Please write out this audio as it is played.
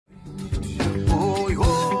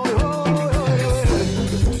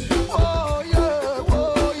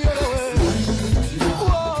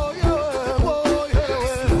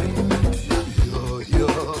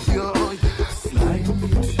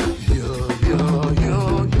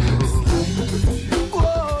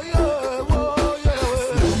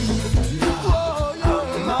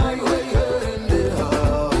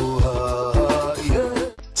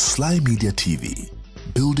Sly Media TV,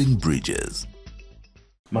 building bridges.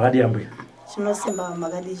 Magadi Ambuya. Chinosimba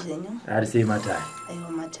magadi zvenyu. Ari sei matai?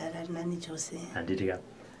 Aiwa matara ari nani chose. Handitika.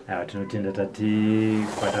 Tinotenda tati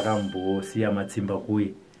kwatakamboziya matsimba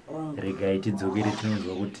kuyi. Regai tidzokere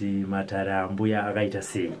tinonzwa kuti matara Ambuya akaita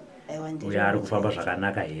sei. Aiwa ndiri. Uya ari kufamba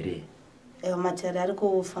zvakanaka here? Aiwa matara ari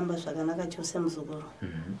kufamba zvakanaka chose muzukuru.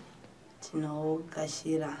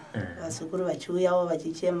 Tinogashira vasukuru vachiuyawo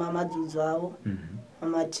vachichema madzudzu avo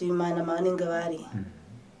mamatima namavanenge vari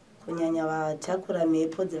kunyanya vatakura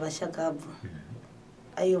mhepo dzevashakabvu.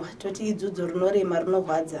 Aiwa toti idzudzo rinorema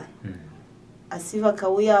rinorwadza asi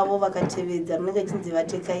vakauyawo vakatevedza rinenge chinzi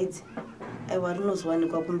vatekaidzi. Aiwa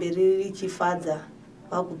rinozwanikwa kumberi richifadza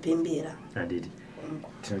vakupembera. Handiti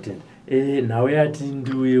tinotenda. Nawe yati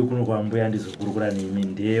ndiuye kuno kwaMbuya ndizokurukura nemi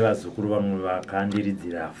ndiye vazukuru vamwe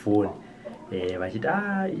vakandiridzira foni vachiti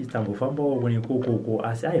isambofambawo kune kokoko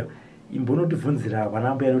asi aiwa imbonotibvunzira pana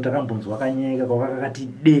Ambuya nekuti takambonzwa kanyeka kwakakati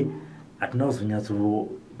de hatina kuzonyatso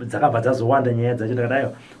dzakabva dzazowanda nyaya dzacho takati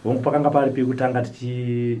aiwa hongu pakanga pari pekutanga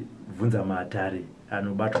tichibvunza matare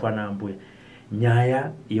anobatwa naAmbuya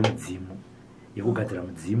nyaya yemudzimu, yekugadzira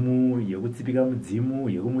mudzimu, yekutsipika mudzimu,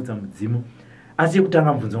 yekumutsa mudzimu. Asi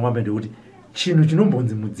yekutanga mubvunzo wangu ndekuti chinhu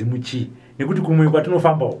chinombonzi mudzimu chii? Nekuti kumwe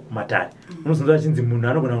kwatinofambawo matare unozonzwa chinzi munhu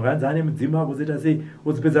anogona kunganzi ane mudzimu akuzoita sei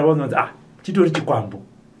wozopedzera wazonzi chitori chikwambo.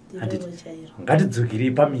 Handiti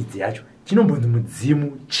ngatidzokere pamidzi yacho chinombonzi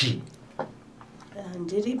mudzimu chii?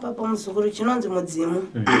 Ndiri ipapo muzukuru chinonzi mudzimu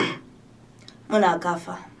munhu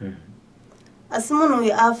akafa asi munhu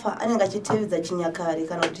uyu afa anenge achitevedza chinyakare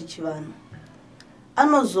kana kuti chivanhu.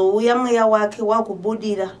 Anozouya mweya wake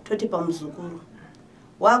wakubudira toti pamuzukuru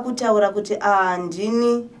wakutaura kuti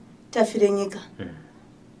ndini tafire nyika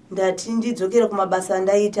ndati ndidzokere kumabasa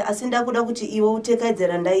andaita asi ndakuda kuti iwe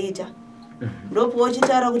utekaidzera ndaita. Ndopo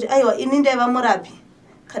uchitaura kuti aiwa ini ndaiva murapi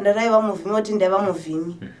kana raiva muvhimi kuti ndaiva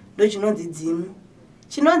muvhimi. Ndo chinonzi dzimu.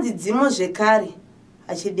 Chinonzi dzimu zvekare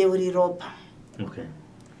achideuri ropa.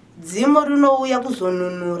 Dzimu rinouya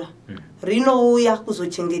kuzonunura, rinouya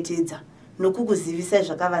kuzochengetedza nokukuzivisa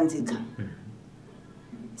zvakavanzika.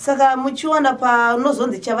 Saka muchiona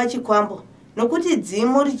panozonzi chava chikwambo nokuti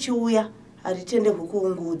dzimu richiuya haritende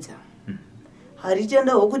kuungudza.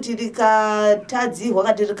 Haritende kuti rikatadzihwa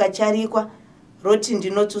kati rikacharikwa roti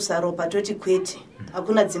ndinotsusa ropa toti kwete.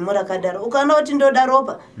 Hakuna dzimu rakadaro. Ukaona kuti ndoda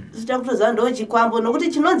ropa zita kutoziva ndo chikwambo nokuti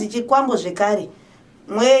chinonzi chikwambo zvekare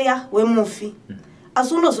mweya wemufi.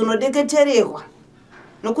 Asi unozonodeketerehwa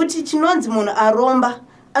nokuti chinonzi munhu aromba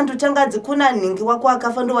andotangadzi kuna nhingi wako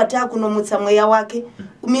akafa ndo watakunomutsa mweya wake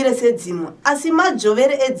umire sedzimu. Asi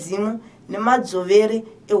madzovere edzimu nemadzovere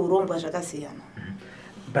eurombwa zvakasiyana.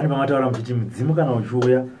 Pane pamataura muchiti mudzimu kana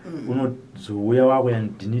uchiuya unozouya wako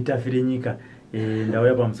ndini tafire nyika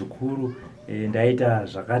ndauya pamuzukuru ndaita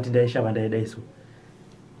zvakati ndaishava ndaida iso.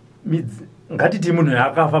 Ngatiti munhu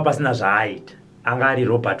akafa pasina zvaaita anga ari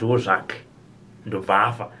Robertwo zvake ndobva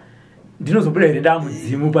afa ndinozobuda here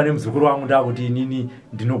ndamudzimu pane muzukuru wangu ndakuti inini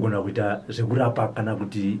ndinogona kuita zvekurapa kana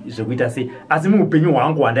kuti zvekuita sei. Asi muupenyu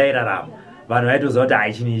hwangu hwandairarama vanhu vaitoziva kuti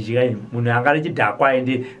haichini ichi munhu anga richidhakwa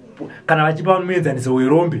ende kana vachipa muenzaniso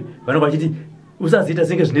werombe vanenge vachiti usazoita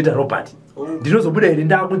senge zvinoita Robert. Ndinozobuda here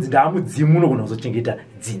ndakunzi ndamudzimu unogona kuzochengeta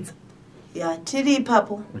dzinza. Tiri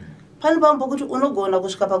ipapo pane pambo kuti unogona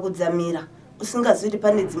kusvika pakudzamira usingazivi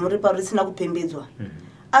pane dzimu ripa risina kupembedzwa.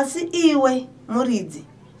 Asi iwe muridzi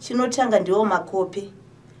chinotanga ndiwo makope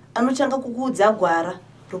anotanga kukuudza gwara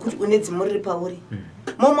rokuti une dzimu riri pauri.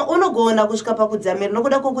 Mumwe unogona kusvika pakudzamira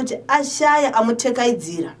nokuda kwokuti ashaya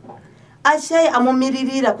amutekaidzira, ashaya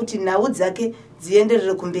amumiririra kuti nhau dzake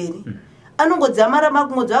dzienderere kumberi. Anongodzamara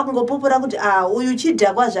makungodza akungopupura kuti uyu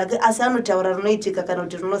chidhakwa zvake asi anotaura rinoitika kana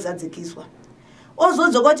kuti rinozadzikiswa.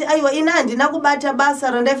 Ozodzoka kuti aiwa ina handina kubata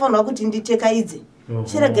basa randaifanirwa kuti nditekaidze.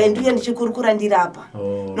 Chiregai ndiuye ndichikurukura ndirapa.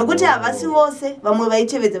 Nokuti havasi vose vamwe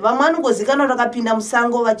vaitevedza. Vamwe vanongozikanwa vakapinda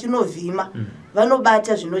musango vachinovhima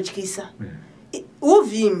vanobata zvinotyisa.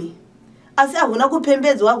 Uvhimi asi hahuna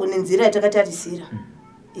kupembedzwa hune nzira yatakatarisira.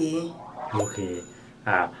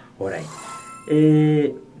 Alright.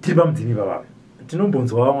 Tiri pamudzimu baba.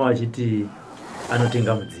 Tinombonzwa vamwe vachiti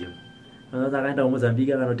anotenga mudzimu. Akaenda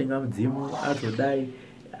kuMozambique akanotenga mudzimu azodai.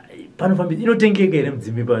 Panofambisa inotengeka here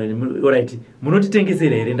mudzimu pano? Alright.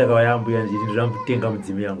 Munotitengesera here ndakauya Ambuya ndiri ndiramutenga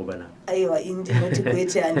mudzimu yangu pana? Aiwa ndinoti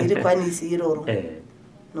kwete handiri kwanisi iroro.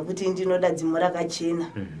 Nokuti ndinoda dzimu rakachena.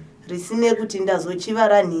 Risine kuti ndazochiva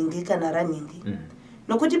ranhingi kana ranhingi.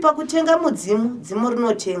 Nokuti pakutenga mudzimu, dzimu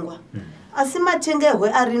rinotengwa. Asi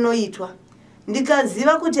matengerwe arinoitwa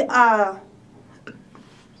ndikaziva kuti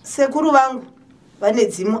sekuru vangu vane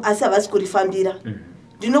dzimu asi havasi kurifambira.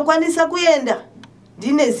 Ndinokwanisa kuenda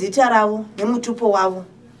ndine zita ravo nemutupo wavo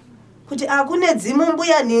kuti akune dzimu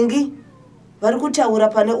mbuya nhingi vari kutaura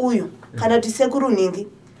pane uyu kana kuti sekuru nhingi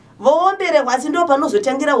voombererwa asi ndo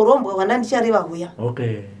panozotangira urombwe hwana ndichareva huya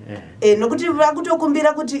nokuti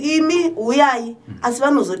vakutokumbira kuti imi uyai asi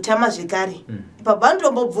vanozotama zvekare ipapo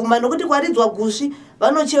vanotombobvuma nokuti kwaridzwa gushi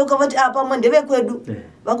vanocheuka vati pamwe ndeve kwedu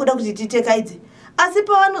vakuda kuti titekaidze asi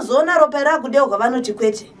pavanozoona ropa rakudeurwa vanoti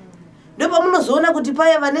kwete ndopamunozoona kuti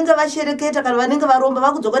paya vanenge vashereketa kana vanenge varomba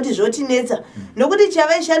vakudzoka kuti zvotinetsa nokuti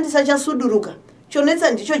chavaishandisa chasuduruka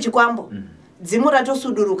chonetsa ndicho chikwambo dzimu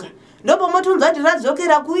ratosuduruka ndopamotunzwa kuti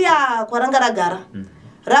radzokera kuya kwaranga ragara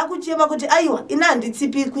rakuchema kuti aiwa ina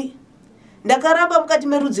handitsipikwi ndakaramba mukati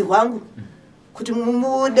merudzi rwangu kuti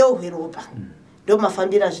mudeuhwe ropa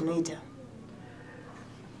ndomafambira zvinoita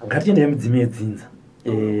ngatiendei mudzimu yedzinza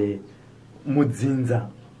mudzinza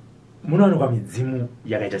munowanikwa midzimu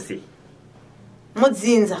yakaita sei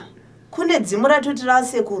mudzinza kune dzimu ratoti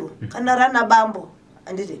rasekuru kana rana bambo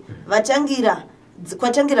anditi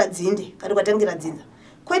kwatangira dzinde kana kwatangira dzinza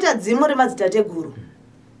koita dzimu remadzitateguru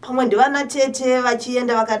pamwe ndivana tete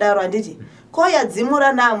vachienda vakadaro anditi koya dzimu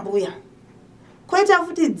rana ambuya koita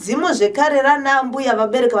futi dzimu zvekare rana ambuya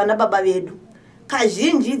vabereka vana baba vedu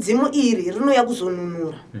kazhinji dzimu iri rinouya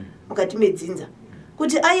kuzonunura mukati medzinza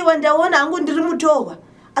kuti aiwa ndaona hangu ndiri mutorwa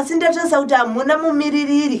asi ndatarisa kuti hamuna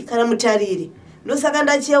mumiririri kana mutariri ndosaka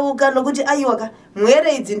ndacheuka nokuti aiwa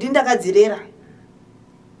mwere idzi ndindakadzirera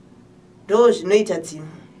ndo zvinoita dzimu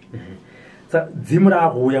dzimu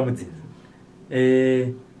raakuuya mudzinza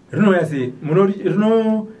rinouya sei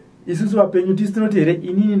rino isusu vapenyu tisi tinoti here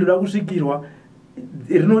inini ndoda kusvikirwa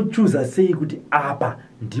rinochuza sei kuti apa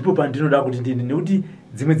ndipo pandinoda kuti ndini nekuti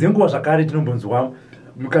dzimwe dzenguva zvakare tinombonzwa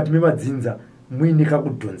mukati memadzinza muine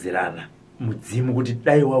kakudhonzerana mudzimu kuti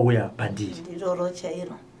dai wauya pandiri ndiroro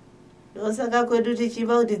chairo ndosaka kwedu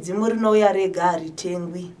tichiva kuti dzimu rinouya rega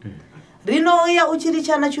haritengwi rinouya uchiri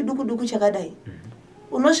chana chidukuduku chakadai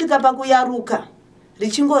unosvika pakuyaruka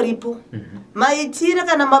richingoripo maitire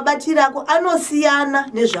kana mabatire ako anosiyana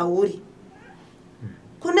nezvauri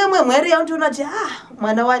kune mwe mwere yaunotoona kuti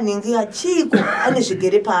mwana wanhingi achiko ane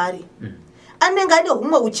zvigere paari anenge ane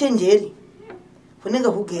humwe uchenjeri hunenge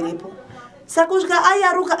hugerepo saka kusvika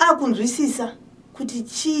ayaruka akunzwisisa kuti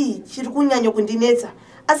chii chiri kunyanya kundinetsa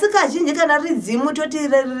asi kazhinji kana riri dzimu toti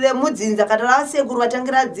remudzinza kana ravasekuru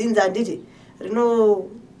vatangira dzinza handiti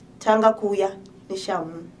rinotanga kuuya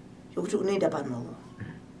neshamu yokuti unoenda panhovo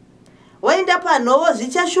waenda panhovo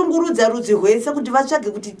zvichashungurudza rudzi rwese kuti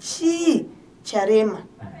vatsvage kuti chii charema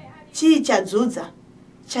chii chadzudza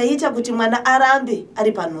chaita kuti mwana arambe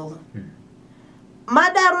ari panhovo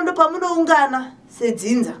madaro ndo pamunoungana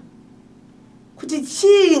sedzinza kuti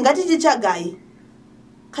chii ngatichitsvagai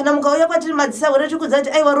kana mukauya kwatiri madzisa were tikudza kuti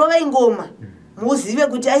aiwa rovai ngoma muzive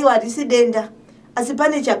kuti aiwa harisi denda asi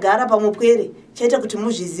pane chagara pamupwere chaita kuti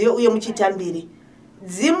muzvizive uye muchitambire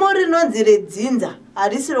dzimu rinonzi redzinza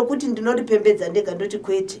harisi rokuti ndinoripembedza ndega ndoti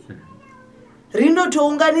kwete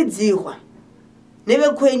rinotounganidzirwa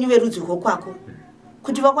nevekwenyu verudzi rwokwako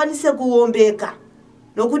kuti vakwanise kuombeka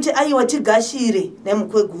nokuti aiwa tigashire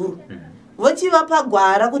nemukweguru vochivapa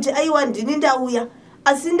gwara kuti aiwa ndini ndauya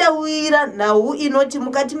asi ndauyira nhau inoti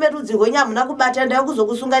mukati merudzi rwenyu hamuna kubata ndauya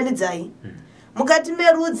kuzokusunganidzai mukati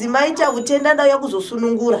merudzi maita utenda ndauya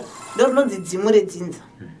kuzosunungura ndo rinonzi dzimu redzinza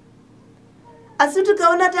asi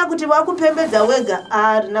tikaona takuti vakupembedza wega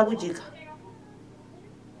harina kujika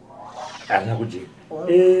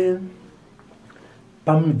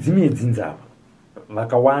pamudzimu yedzinza apa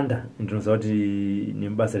vakawanda ndinoziva kuti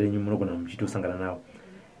nemubasa renyu munogona muchitosangana navo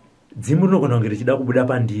dzimu rinogona kunge richida kubuda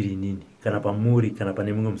pandiri inini kana pamuri kana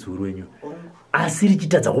pane mumwe muzukuru wenyu asi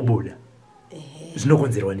richitadza kubuda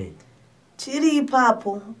zvinokonzerwa nei tiri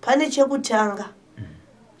ipapo pane chekutanga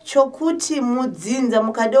chokuti mudzinza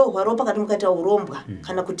mukadeurwa ropa kana mukaita urombwa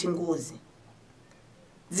kana kuti ngozi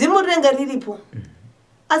dzimu rinenge riripo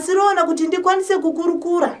asi roona kuti ndikwanise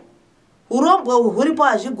kukurukura urombwa huripo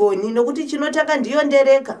hazvigoni nokuti chinotanga ndiyo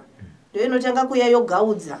ndereka ndiyo inotanga kuya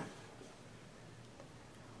yogaudza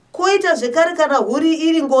koita zvekare kana huri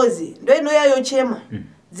iri ngozi ndo inoya yochema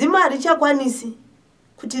dzimu harichakwanisi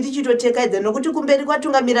kuti richitotekaidza nokuti kumberi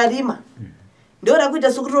kwatungamira rima ndo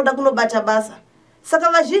rakuita sokuti roda kunobata basa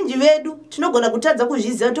saka vazhinji vedu tinogona kutadza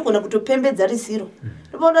kuzviziva togona kutopembedza risiro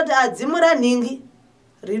ndopaona kuti dzimu ranhingi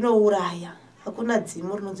rinouraya hakuna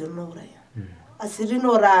dzimu rinonzi rinouraya asi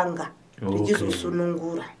rinoranga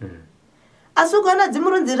richizosunungura asi ukaona dzimu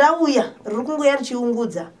rinonzi rauya riri kungoya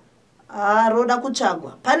richiungudza roda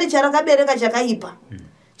kutsvagwa pane charakabereka chakaipa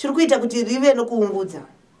chiri kuita kuti rive nokuungudza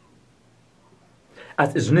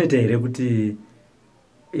asi zvinoita here kuti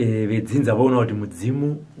vedzinza vaona kuti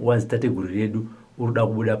mudzimu wazitateguru redu uruda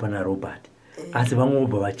kubuda pana Robert asi vamwe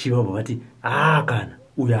vobva vachiva vati kana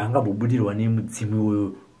uyo angambobudirwa nemudzimu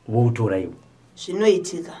uyo voutora iwo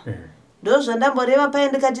zvinoitika ndo zvandamboreva paye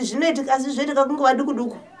ndikati zvinoitika asi zvoitika kunguva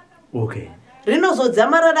duku okay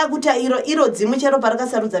rinozodzamarara kuti iro dzimu chero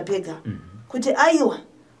parakasarudza pega kuti aiwa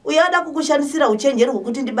uyo ada kukushandisira uchenjeri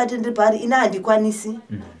hwekuti ndibate ndiri pari ina handikwanisi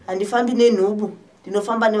handifambi nenhubu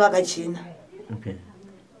ndinofamba nevakachena okay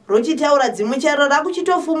rochitaura dzimu chero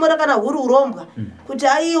rakuchitofumura kana huri urombwa kuti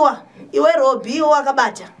aiwa iwe Robi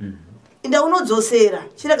wakabata inda unodzosera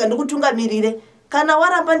chirega ndikutungamirire kana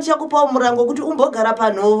waramba ndichakupawo murango kuti umbogara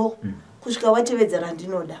panhovo kusvika watevedza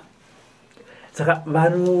randinoda. Saka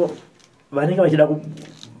vanhu vanenge vachida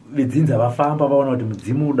kuvidzinza vafamba vaona kuti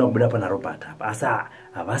mudzimu uda kubuda pana Robert apa asi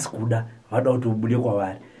havasi kuda vada kuti ubude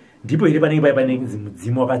kwavari ndipo iri panenge pane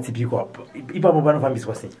mudzimu wakatsipikwa ipapo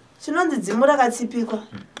panofambiswa sei chinonzi dzimu rakatsipikwa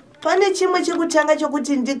pane chimwe chekutanga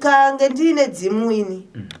chokuti ndikange ndiine dzimu ini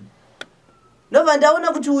ndobva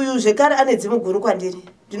ndaona kuti uyu zvekare ane dzimu guru kwandiri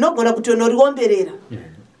ndinogona kutonoriomberera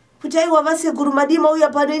kuti aiwa vasekuru madima uya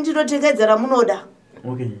pano ndinotekedza ramunoda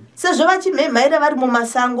sezvo vachimhemhaira vari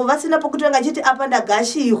mumasango vasina pokuti vangachiti apa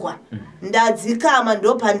ndagashirwa ndadzikama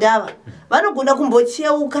ndopandava vanogona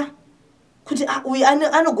kumbocheuka kuti uyu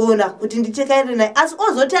anogona kuti nditekaire naye asi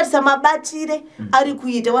ozotarisa mabatire ari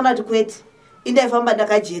kuita wana kuti kwete indaifamba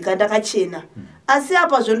ndakajeka ndakachena asi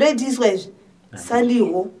apa zvondoitiswa izvi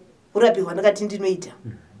sandiho urapi hwandakati ndinoita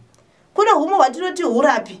kune humwe hwatinoti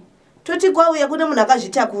urapi toti kwauya kune munhu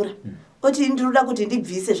akazvitakura oti ndinoda kuti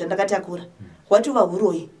ndibvise zvandakatakura watova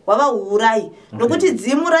huroyi wava huurai nokuti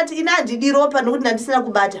dzimu rati ina handidi ropa nokuti ndandisina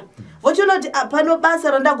kubata vochiona kuti pano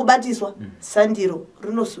basa randakubatiswa sandiro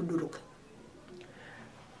rinosuduruka.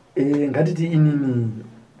 Ngatiti inini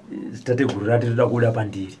tateguru rati toda kuda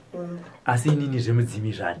pandiri asi inini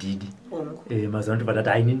zvemudzimi zvandidi mazuva kuti vatati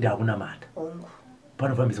ainini ndakunamata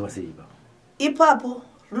panofambiswa sei ipapo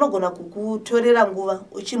rinogona kukutorera nguva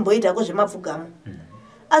uchimboitako zvemapfugamo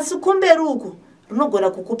asi kumberi uku rinogona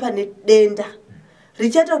kukupa nedenda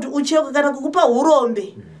richaita kuti ucheuke kana kukupa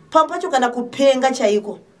urombe pamwe pacho kana kupenga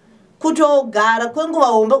chaiko kutogara kwenguva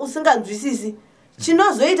hombe usinganzwisisi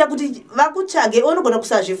chinozoita kuti vakutsvage unogona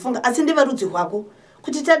kusazvifunga asi ndive rudzi rwako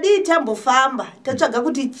kuti tadii tambofamba tatsvaga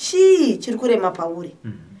kuti chii chiri kurema pauri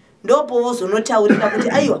ndopo vozonotaurira kuti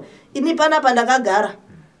aiwa ini panapa ndakagara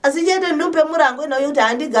asi chete ndupe murango inayo kuti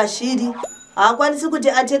handigashiri haakwanisi kuti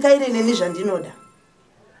atekaire neni zvandinoda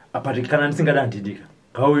apati kana ndisingada ndidika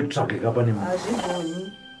kauitsvageka pane munhu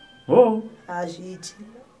hazvigoni hazviiti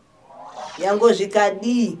yango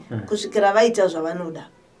zvikadii kusvikira vaita zvavanoda.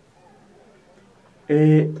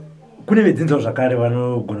 Kune vedzinzawo zvakare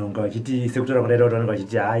vanogona kunga vachiti sekutaura kudaita kuti vanenge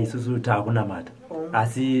vachiti hai isusu taakunamata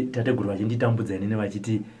asi tateguru vachinditambudza inini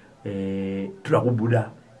vachiti toda kubuda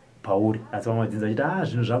pauri asi vamwe vedzinza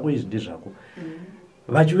vachiti zvinhu zvako izvi ndezvako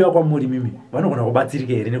vachiuya kwamuri mimi vanogona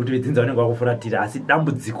kubatsirika here nekuti vedzinza vanenge vakufuratira asi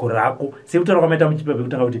dambudziko rako sekutaura kwamaita muchipepa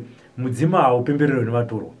kutanga kuti mudzimu haupembererwa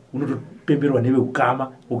nevatorwa unotopemberwa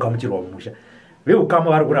neveukama ugamuchirwa mumusha veukama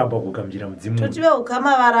vari kuramba kugamuchira mudzimu toti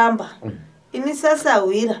veukama varamba ini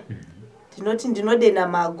sasahwira ndinoti ndinodena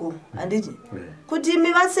mago handiti kuti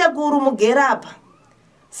imi vasekuru mugere apa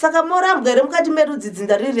saka morambwa here mukati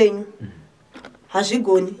merudzidzinza rirenyu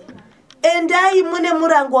hazvigoni endai mune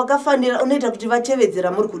murango wakafanira unoita kuti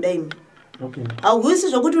vatevedzera muri kuda imi hauhwisi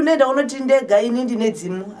zvokuti unoenda unoti ndega ini ndine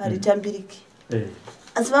dzimu haritambiriki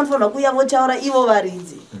asi vanofanira kuuya votaura ivo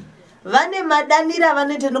varidzi vane madanira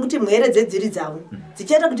vanoita nokuti mwere dzedziri dzavo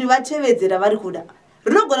dzichaita kuti vatevedzera vari kuda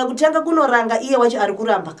rinogona kutanga kunoranga iye wacho ari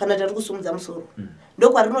kuramba kana tari kusumudza musoro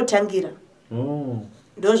ndokwari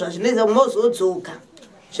ndo zvazvinoita mozodzoka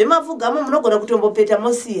zvemapfugamo munogona kutombopeta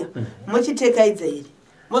mosiya muchitekaidza iri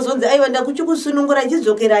mozonzi aiwa ndakuchikusunungura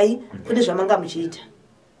ichidzokerai kune zvamanga muchiita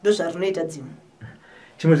ndo zvarinoita dzimu.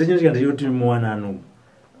 Chimwe chechinhu ndechekuti muwanano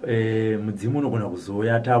mudzimu unogona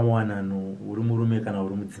kuzoya tamuwanano uri murume kana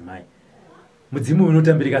uri mudzimai mudzimu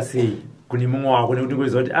unotambirika sei kune mumwe wako nekuti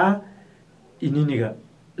ngoziva kuti ininika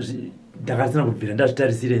ndakasina kubvira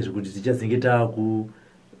ndazvitarisira izvi kuti tichazenge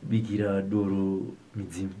taakubikira doro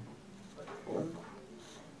midzimu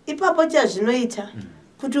ipapo chazvinoita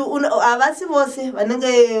kuti havasi vose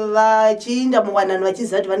vanenge vachiinda muwanano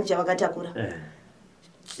vachiziva kuti vane chavakatakura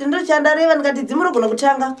chindo chandareva ndikati dzimu rinogona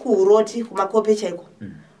kutanga kuuroti kumakope chaiko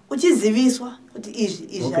uchiziviswa kuti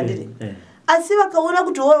izvi handiri asi vakaona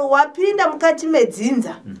kuti wapinda mukati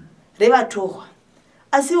medzinza revatorwa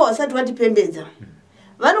asi wasati watipembedza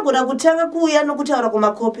vanogona kutanga kuuya nokutaura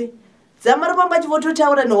kumakope dzamara pamba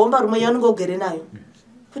chivototaura nehomba rumwe yaunenge ugere nayo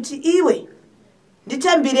kuti iwe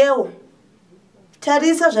nditambirewo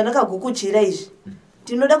tarisa zvandakagukuchira izvi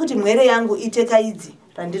ndinoda kuti mwere yangu iteka idzi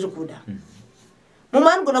randiri kuda.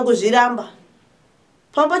 Mumwe anogona kuzviramba.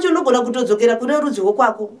 Pamba pacho unogona kutodzokera kune rudzi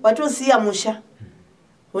rwokwako watosiya musha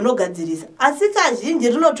unogadzirisa. Asi kazhinji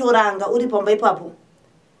rinotoranga uri pamba ipapo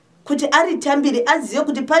kuti aritambire azive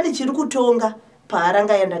kuti pane chiri kutonga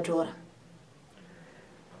paaranga yandatora.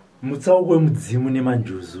 Mutsauko wemudzimu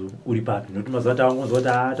nemanjuzu uri papi? Nokuti mazuva tawangonzwa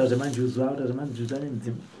kuti tazvemanjuzu ane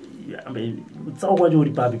mudzimu. Mutsauko wacho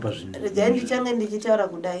uri papi pazvinhu? Regai ndichange ndichitaura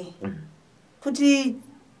kudai kuti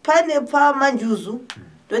pane pamanjuzu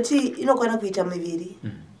ndoti inokwana kuita miviri.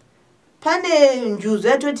 Pane njuzu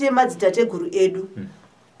yatoti madzitateguru edu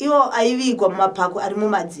iwo aivigwa mumapako ari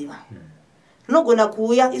mumadziva. Rinogona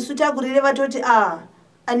kuuya isu takurireva toti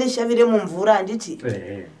ane shavire mumvura handiti.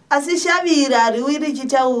 Asi shavira riwi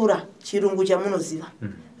richitaura chirungu chamunoziva.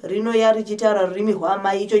 Rinoya richitaura rurimi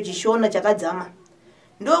rwamai icho chishona chakadzama.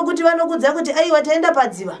 Ndokuti vanokudza kuti aiwa taenda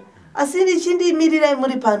padziva asi ndichindimirirai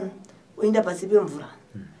muri pano uenda pasi pemvura.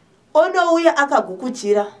 Onouya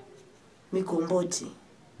akagukuchira migomboti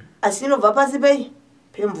asi inobva pasi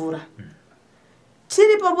pemvura.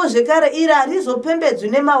 Tiri papo zvekare iri harizopembedzwi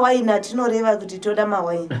nemawaini atinoreva kuti toda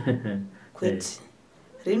mawaini. Kwete.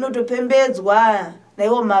 Rinotopembedzwa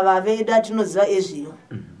naiwo mavave edu atinoziva ezviyo.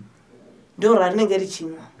 Ndo rarinenge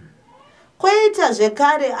richinwa. Koita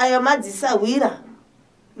zvekare aya madzisawira.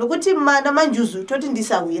 Nokuti mana manjuzu toti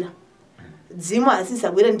ndisawira. Dzimu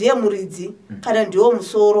asisawira ndiye muridzi kana ndiwo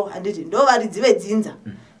musoro handiti ndo varidzi vedzinza.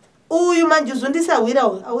 Uyu manjuzu ndisawira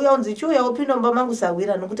auya unzi chiuya upinda mumba mangu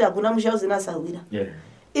sawira nokuti hakuna musha uzina sawira.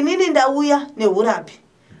 Inini ndauya neurapi.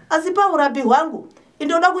 Asi paurapi hwangu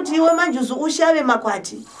indoda kuti iwe manjuzu ushave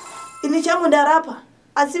makwati. Ini changu ndarapa.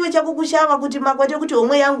 Asiwe chakukushava kuti makwati kuti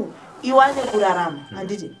omwe yangu iwane kurarama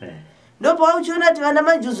handiti. Ndopo uchiona kuti vana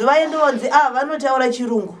manjuzu vaendonzi vanotaura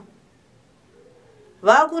chirungu.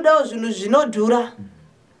 Vakudawo zvinhu zvinodhura.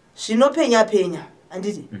 Zvinopenya penya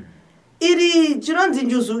handiti. Iri chinonzi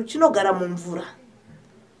njuzu chinogara mumvura.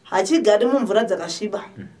 Hachigari mumvura dzakasviba.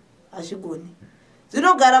 Hachigoni.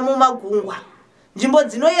 Dzinogara mumagungwa. Nzvimbo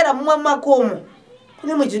dzinoyera mumwe makomo.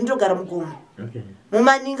 Kune mujinotogara mugomo.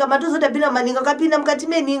 Mumaninga matozotapinda maninga kapinda mukati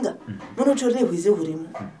meninga. Munotorere hwizi hurimo.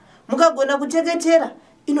 Mukagona kuteketera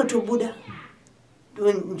inotobuda.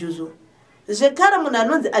 Ndo njuzu. Zvekare munhu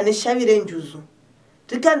anonzi ane shavire njuzu.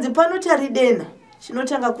 Tikanzi panotari dena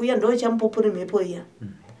chinotanga kuuya ndo chamupopuri mhepo iya.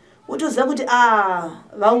 Utoziva kuti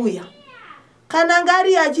vauya. Kana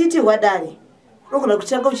ngari achiti hwadare unogona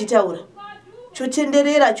kutanga uchitaura.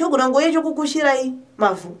 Chotenderera chogona ngoye chokukushirai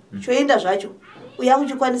mavhu. Choenda zvacho. Uya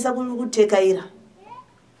uchikwanisa kutekaira.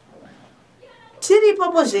 Tiri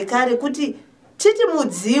papo zvekare kuti titi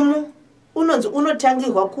mudzimu unonzi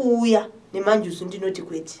unotangirwa kuuya nemanjuzu ndinoti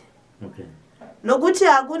kwete. Nokuti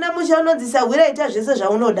hakuna musha unonzi sawira ita zvese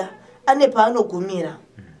zvaunoda ane paanogumira.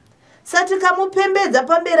 Sati kamupembedza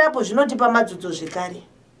pamberi apo zvinotipa madzodzo zvekare.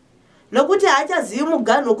 Nokuti haachazivi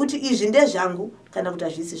muganho kuti izvi ndezvangu kana kuti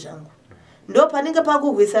hazvisi zvangu. Ndo panenge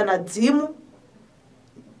pakurwisana dzimu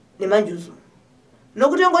nemanjuzu.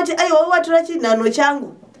 Nokuti ngoti aiwa watora chinhano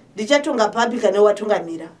changu ndichatonga papi kana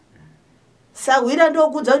watungamira. Sawira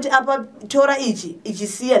ndokudza kuti apa tora ichi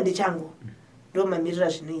ichisiya ndichangu. Ndo mamirira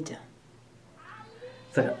zvinoita.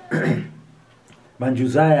 Saka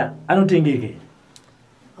manjuzu aya anotengeke.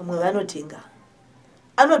 Vamwe vanotenga.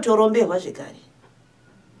 Anotoromberwa zvekare.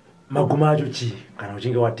 Maguma acho chi kana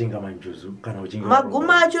uchinge watenga manjuzu kana uchinge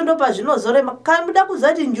maguma acho ndo pazvinozorema. Kana muda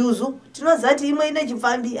kuzati njuzu tinozati imwe ine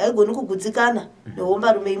chipfambi haigoni kugutsikana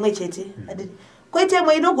nehomba rume imwe chete. Koite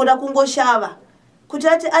imwe inogona kungoshava kuti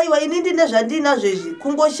ati aiwa ini ndine zvandinazvo izvi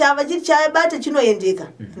kungoshava chiti chabate chinoendeka.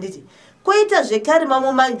 Nditi koita zvekare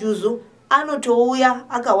mamwe manjuzu anotouya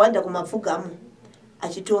akawanda kumapfugamu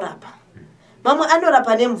achitorapa. Mamwe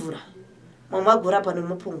anorapa nemvura. Mamwe agorapa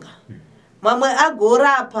nemupunga. Mamwe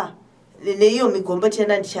agorapa neiyo migomboti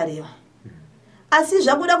yandichareva. Asi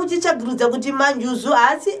zvakuda kuchichagurudza kuti manjuzu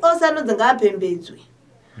asi ose anonzi ngaapembedzwe.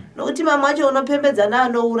 Nokuti mamwe acho unopembedza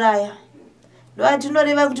neanouraya. Ndo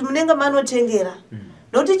atinoreva kuti munenge manotengera.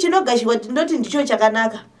 Nokuti chinogashirwa ndoti ndicho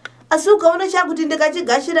chakanaka. Asi ukaona chakuti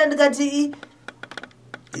ndikachigashira ndikati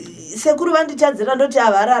sekuru vanditadzira ndoti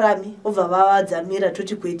havararami obva vavadzamira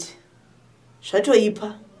toti kwete.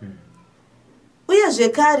 Zvatoipa. Uye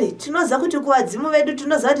zvekare tinoza kuti kuvadzimu vedu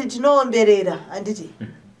tinoza kuti tinoomberera handiti.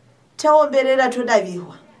 Taomberera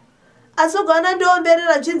todavirwa. Asi ukaona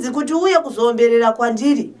ndoomberera chinzi kuti uye kuzoomberera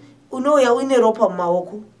kwandiri unouya uine ropa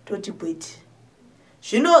mumaoko toti kwete.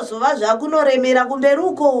 Zvinozova zvakunoremera kumberi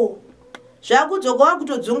uko. Zvakudzoka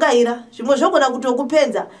kutodzungaira zvimwe zvogona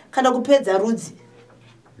kutokupenza kana kupedza rudzi.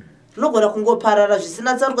 Unogona kungoparara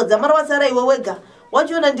zvisina tsaruko dzamara wasara iwe wega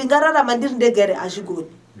wachiona ndingararama ndiri ndegere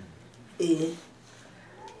hazvigoni.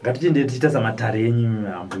 Ngatichinde tichita samatare enyu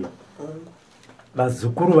Ambuya.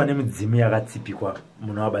 Vazukuru vane midzimu yakatsipikwa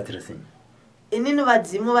munovabatsira sei? Inini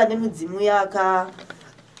vadzimu vane midzimu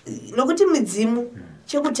nokuti midzimu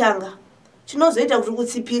chekutanga chinozoita kuti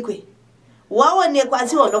kutsipikwe waonekwa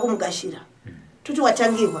asi waona kumugashira tuti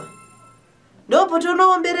watangirwa ndopo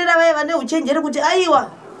tonoomberera vaya vane uchenjeri kuti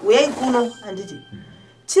aiwa uyai kuno handiti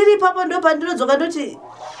tiri papo ndo pandinodzoka ndoti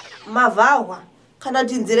mavhahwa kana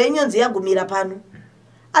kuti nzira yenyonzi yagumira pano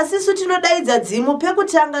asi isu tinodaidza dzimu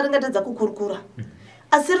pekutanga ringatedza kukurukura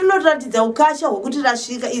asi rinoratidza ukasha hwekuti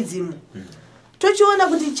rasvika idzimu tochiona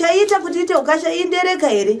kuti chaita kuti ite ukasha indereka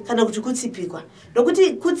here kana kuti kutsipikwa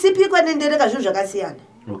nokuti kutsipikwa nendereka zvinhu zvakasiyana.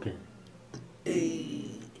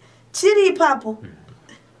 Tiri ipapo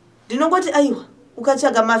ndinongoti aiwa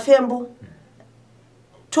ukatsvaga mafembo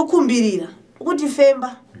tokumbirira kuti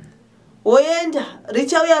femba woenda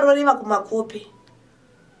richauya roreva kumakope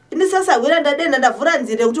ini sasa wira ndadenda ndavhura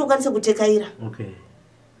nzira kuti ukwanise kutekaira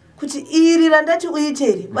kuti iri randati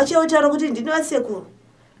uiteri vachautaura kuti ndini vasekuru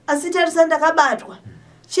asi tarisa ndakabatwa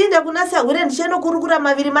chienda kuna Sahwira ndichanokurukura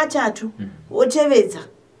maviri matatu wotevedza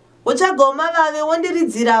wochagoma vave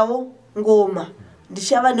wondiridzirawo ngoma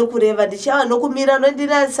ndichava nokureva ndichava nokumira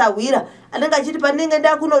nondina Sahwira anenge achiti panenge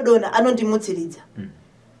ndakunodona anondimutsiridza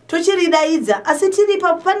tochiridaidza asi tiri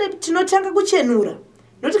papo pane tinotanga kuchenura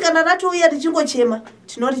noti kana ratouya richingochema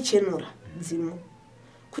tinorichenura dzimu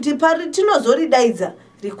kuti pari tinozoridaidza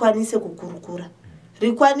rikwanise kukurukura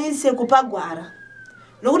rikwanise kupagwara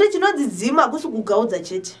nokuti chinodzi dzimu hakusi kugaudza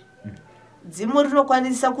chete dzimu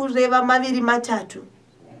rinokwanisa kureva maviri matatu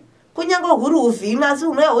kunyange huri uvhima asi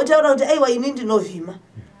unouya wotaura kuti aiwa ini ndinovhima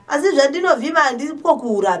asi zvandinovhima handipo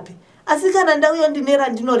kuurapi asi kana ndauya ndinera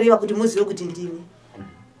ndinoreva kuti muzive kuti ndini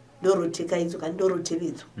ndorotekaizwa kana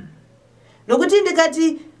ndorotevedzwa nokuti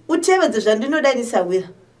ndikati utevedze zvandinoda ini Sahwira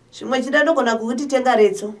zvimwe chida ndogona kukuti tenga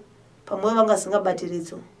retso pamwe vangasingabati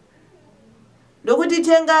retso ndokuti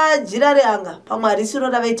tenga jira reanga pamwe harisiro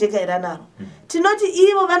ravaitekaira naro tinoti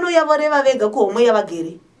ivo vanouya voreva vega kuhomwe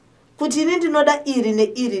yavagere kuti ini ndinoda iri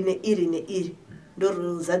neiri neiri neiri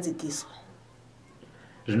ndoruzadzikiswa.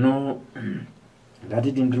 Zvino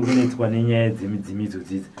ngatiti ndiri kunetswa nenyaya dzemidzimu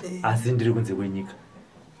idzodzidzi asi ndiri kunze kwenyika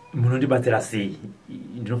munondibatsira sei?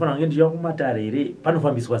 Ndinofanira kunge ndichiva kumatare here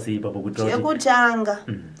panofambiswa sei papo kuti chekutanga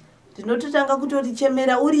ndinototanga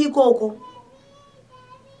kutorichemera uri ikoko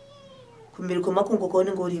kumiri kwemakungo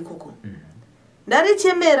kwaunenge uri ikoko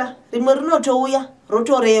ndarichemera rimwe rinotouya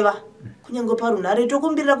rotoreva kunyange parunhare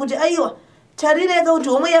tokumbirira kuti aiwa tarireka kuti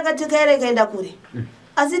homwe yakatekaira ikaenda kure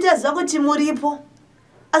asi taziva kuti muripo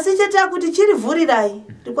asi cheta kuti chirivhurirai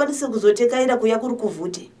rikwanise kuzotekaira kuya kuri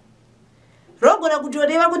kuvhute rogona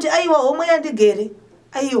kutoreva kuti aiwa homwe yandigere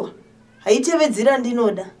aiwa haitevedzera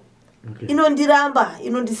ndinoda inondiramba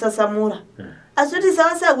inondisasamura asi kuti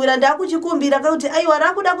Sahwira ndakuchikumbira kuti aiwa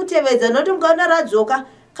rakuda kutevedza noti mukaona radzoka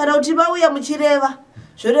kana kuti vauya muchireva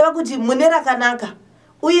zvoreva kuti mune rakanaka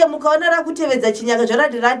uye mukaona rakutevedza chinyaka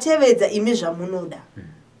zvorati ratevedza imi zvamunoda.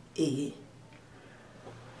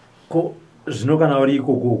 Ko zvino kana uri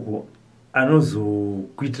ikokoko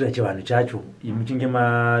anozokuitira chivanhu chacho muchinge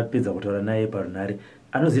mapedza kutaura naye parunhare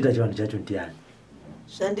anozoita chivanhu chacho ndiani?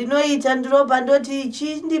 Zvandinoita ndinopa ndoti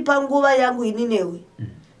chindipa nguva yangu ini newe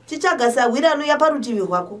chichaga Sahwira anouya parutivi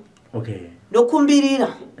rwako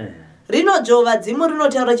ndokumbirira rinojova dzimu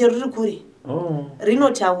rinotaura chero riri kure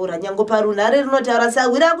rinotaura nyange parunhare rinotaura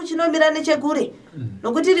Sahwira akuchinomira nechekure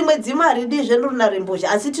nokuti rimwe dzimu haridi zvenuruna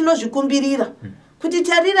rembozha asi tinozvikumbirira kuti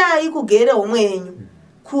tarirai kugere homwe yenyu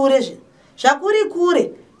kure zvakuri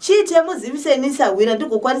kure chiite muziviseni Sahwira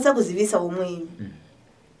ndigokwanisa kuzivisa homwe yenyu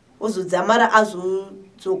ozodzamara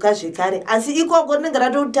azodzoka zvekare asi ikoko rinenge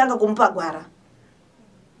ratotanga kumupagwara.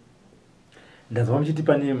 Ndazva muchiti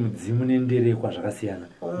pane mudzimu nenderekwa zvakasiyana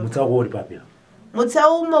mutsauko uri papira?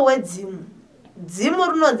 Mutsaumo wedzimu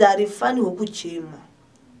dzimu rinonzi harifanirwi kuchema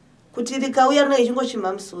kuti rikauya rinenge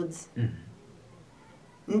chingosvimha misodzi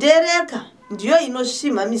ndereka ndiyo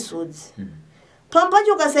inosvimha misodzi pamwe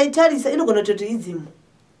pacho ukasaitarisa inogona kutoti idzimu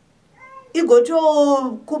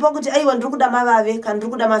igotokupa kuti aiwa ndiri kuda mavave kana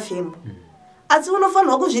ndiri kuda mafembo asi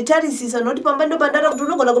unofanirwa kuzvitarisisa nokuti pamba ndopandara kuti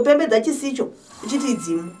unogona kupembedza chisicho uchiti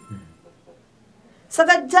idzimu.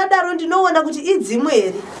 Saka tadaro ndinoona kuti idzimu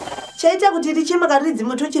here chaita kuti richema kana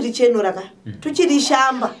ridzimu tochirichenura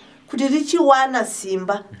tochirishamba kuti richiwana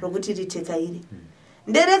simba rokuti ritekaire.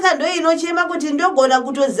 Ndereka ndo inochema kuti ndogona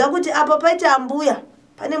kutoziva kuti apa paita Ambuya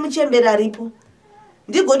pane muchemberi aripo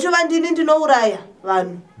ndigotova ndini ndinouraya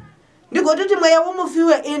vanhu ndigototi mweya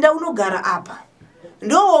womufiwe enda unogara apa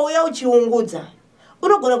ndowouya uchiungudza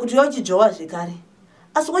unogona kuti uya uchijowa zvekare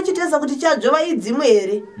asi wachitesa kuti chadzova idzimu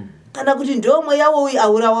here kana kuti ndomwe yawo uyu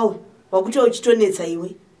aura wawo wakuti uchitonetsa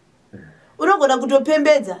iwe unogona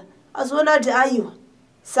kutopembedza asi ona kuti aiwa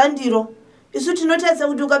sandiro isu tinotesa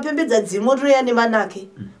kuti ukapembedza dzimu rinoya nemanake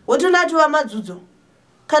wotonati vamadzudzu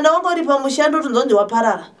kana wanga uri pamushando tunzonzi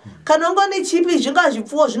waparara kana wanga une chipi zvinga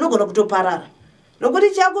zvipfuwo zvinogona kutoparara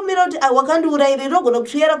nokuti chakumira kuti wakandiurayirei rinogona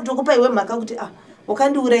kutsviyera kutokupa iwe mhaka kuti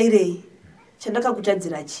wakandiurayirei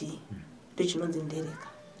chandakakutadzira chii ndochinonzi ndereka.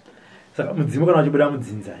 Saka mudzimu kana uchibuda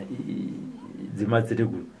mudzinza dzima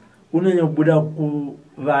dzeteguru unonyanya kubuda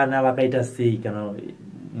kuvana vakaita sei kana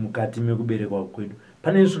mukati mekuberekwa kwedu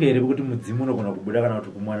pane svika here kuti mudzimu unogona kubuda kana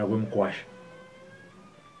kuti kumwana kwemukwasha?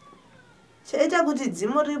 Chaita kuti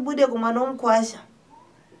dzimu ribude kumwana womukwasha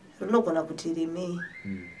rinogona kuti rimei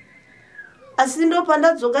asi ndo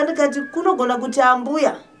pandadzoka ndikati kunogona kuti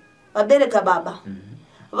ambuya vabereka baba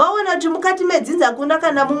vaona kuti mukati medzinza hakuna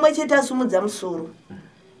kana mumwe chete asumudza musoro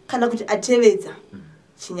kana kuti atevedza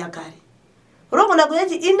chinyakare rinogona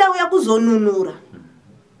kuti indau yakuzonunura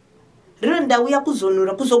rino ndau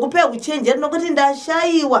yakuzonunura kuzokupa uchenjeri nokuti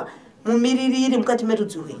ndashayiwa mumiririri mukati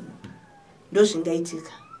merudzi rwenyu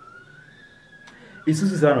ndozvingaitika.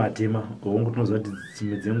 Isusu sevanhu vatema hongu tinoziva kuti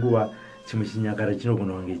dzimwe dzenguva chimwe chinyakare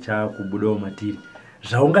chinogona kunge chakubudawo matiri.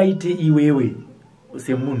 Zvaungaite iwewe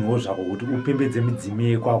semunhuwo zvako kuti upembedze midzimu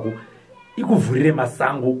yekwako ikuvhurire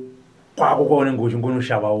masango kwako kwaunenge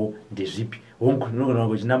uchingonoshavawo ndezvipi? Hongu unogona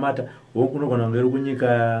kunge uchinamata, hongu unogona kunge uri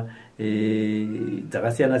kunyika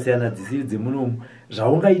dzakasiyana siyana dzisiri dzemunomu.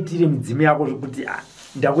 Zvaungaitire midzimu yako kuti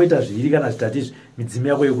ndakuita zviviri kana zvitatu izvi midzimu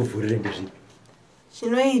yako ikuvhurire ndezvipi?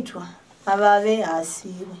 Chinoitwa mavave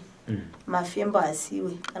haasiwe mafembo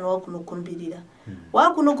haasiwe kana wakunokumbirira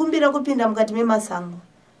wakunokumbira kupinda mukati memasango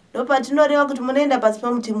ndopatinoreva kuti munoenda pasi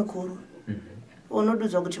pamuti mukuru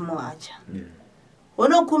unodudzwa kuti muhacha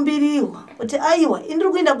unokumbiriwa kuti aiwa indiri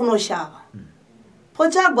kuenda kunoshava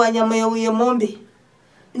pochagwa nyama yemombe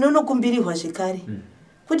inonokumbiriwa zvekare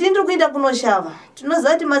kuti indiri kuenda kunoshava.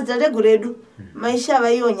 Tinoziva kuti madzitateguru edu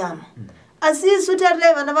maishava iyo nyama asi isu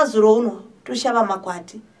tarirei vana vazuro uno toshava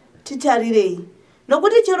makwati titarirei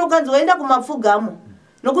nokuti chero kanzi waenda kumapfugamo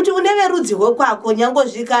nokuti une verudzi rwekwako nyango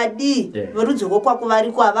zvikadii verudzi rwekwako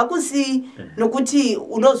variko havakusii nokuti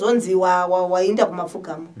unozonzi waenda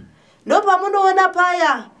kumapfugamo ndopamunoona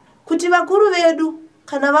paya kuti vakuru vedu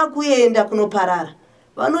kana vakuenda kunoparara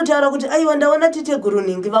vanotaura kuti aiwa ndaona titeguru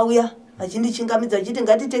ningi vauya vachindichingamidza vachiti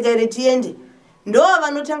ngatitekaire tiende ndo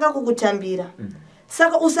vanotanga kukutambira.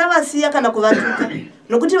 Saka usavasiya kana kuvatuka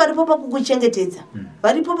nokuti varipo pakukuchengetedza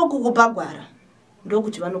varipo pakukupa gwara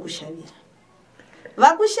ndokuti vanokushavira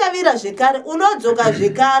vakushavira zvekare unodzoka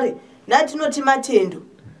zvekare natinoti matendo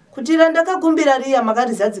kuti randakakumbira riya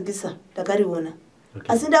makarizadzikisa ndakariona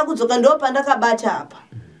asi ndakudzoka ndo pandakabata apa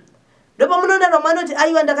ndopamunoona mwanoti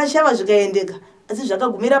aiwa ndakashava zvikaendeka asi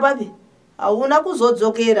zvakagumira papi hauna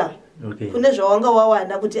kuzodzokera kune zvawanga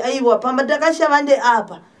wawana kuti aiwa pamba ndakashava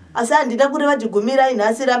ndeapa asi handina kureva kuti gumirai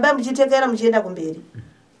nhasi rambai muchitekera muchienda kumberi.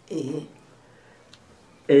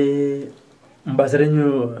 Mbasa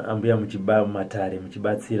renyu Ambuya mumatare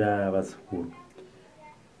muchibatsira vazukuru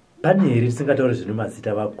pane here tisingatauri zvine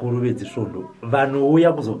mazita vakuru vedzisvondo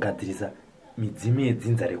vanouya kuzogadzirisa midzimu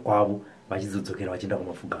yedzinza rekwavo vachizodzokera vachienda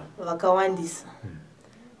kumapfugamo? Vakawandisa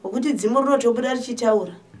wokuti dzimu rinotobuda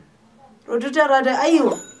richitaura rototaura kuti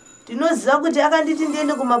aiwa ndinoziva kuti akanditi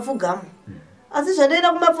ndiende kumapfugamo asi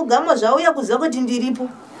zvandaenda kumapfugamo zvauya kuziva kuti ndiripo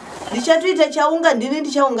ndichatoita chaunga ndini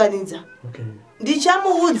ndichaunganidza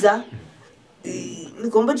ndichamuudza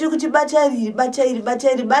migomboti kuti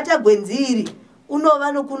bata gwenzi iri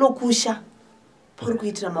unova nokunokusha pori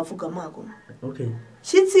kuitira mapfugamo ako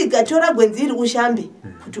chitsika tora gwenzi iri ushambe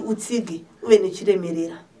kuti utsige uve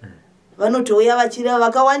nechiremerera vanotouya vachireva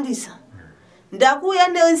vakawandisa ndakuuya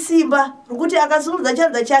nesimba rokuti akasumudza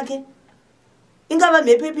chanza chake ingava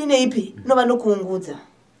mhepo ipi neipi inova nokuungudza.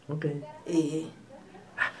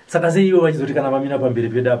 Saka sei ivo vachizoti kana vamira pamberi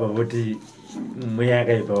pedu apa voti mweya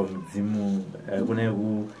yakaipa mudzimu kuna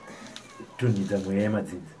kutunhidza mweya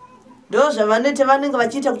yemadzinza? Ndo zvavanoita vanenge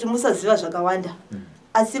vachiita kuti musaziva zvakawanda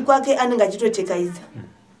asi kwake anenge achitotekaidza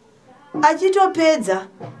achitopedza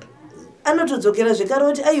anotodzokera zvekare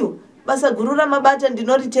kuti aiwa basa guru ramabata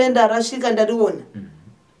ndinoritenda rasvika ndariona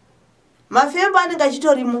mafembo anenge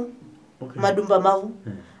achitorimo madumba mavo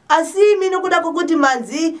asi imi nokuda kwokuti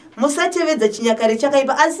manzi musatevedza chinyakare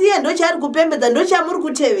chakaipa asi iye ndo chaari kupembedza ndo chamuri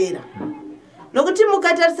kutevera nokuti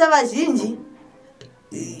mukatarisa vazhinji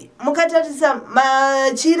mukatarisa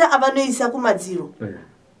machira avanoisa kumadziro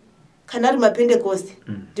kana ari mapendekosti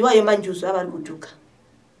ndiwayo manjuzu avari kutuka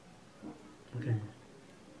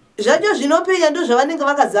zvacho zvinopenya ndo zvavanenge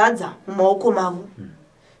vakazadza mumaoko mavo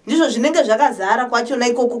ndizvo zvinenge zvakazara kwachona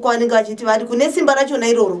ikoko kwavanenge vachiti vari kune simba rachona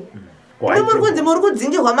iroro muri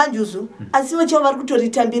kudzingirwa manjuzu asiwo chavo vari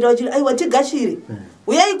kutoritambira vachiti aiwa tigashire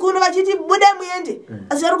uyai kuno vachiti buda muende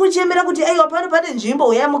asi vari kuchemera kuti aiwa pano pane nzvimbo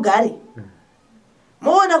uyai mugare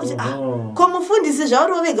moona kuti ko mufundisi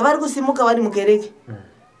zvauriwo vega vari kusimuka vari mukereke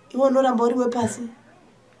iwo unoramba uri wepasi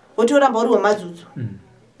wotoramba uri wemadzudzu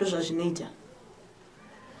ndozvazvinoita.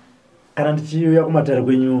 Kana ndichiuya kumatare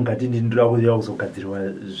kwenyu ngati ndinoda kuuya kuzogadzirwa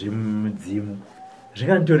zvemudzimu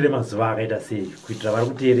zvinganditorere mazuva akaita sei kuitira vari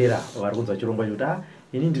kuteerera vari kunzwa chirongwa chekuti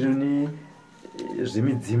ini ndinoni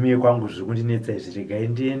zvemidzimu yekwangu zviri kundinetsa izvi regai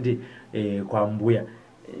ndiende kwaMbuya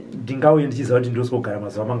ndingauye ndichiziva kuti ndinozogara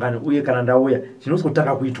mazuva mangani uye kana ndauya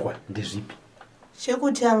chinozotanga kuitwa ndezvipi?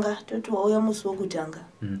 Chekutanga toti wauya musi wokutanga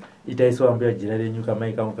itaiso Ambuya jira renyu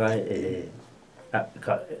kamaikamuka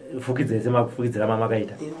fukidzese makufukidzira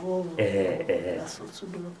mamakaita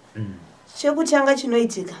chekutanga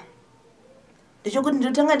chinoitika ndechekuti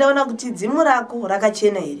ndotanga ndaona kuti dzimu rako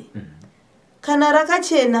rakachena here. Kana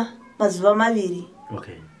rakachena mazuva maviri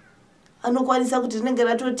anokwanisa kuti rinenge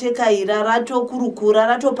ratotekaira ratokurukura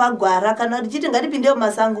ratopagwara kana richiti ngatipinde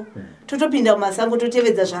mumasango totopinda mumasango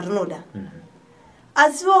totevedza zvarinoda.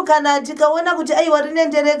 Asiwo kana tikaona kuti aiwa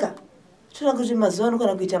rinendereka toda kuti mazuva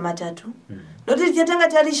anokwana kuita matatu nokuti tichatanga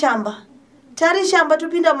tarishamba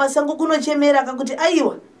topinda mumasango kunochemera kakuti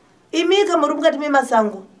aiwa imika muri mukati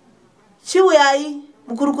memasango chiuyai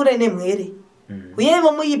mukurukure nemwere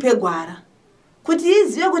uyaivo muipe gwara kuti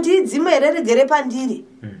izive kuti idzimu here rigere pandiri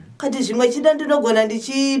kati zvimwe chida ndinogona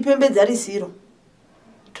ndichipembedza risiro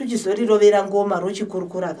tuchizorirovera ngoma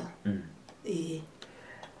rochikurukura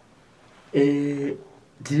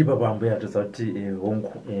tiri papa Ambuya toza kuti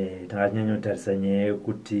hongu takanyanya nyaya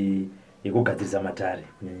yekuti yekugadzirisa matare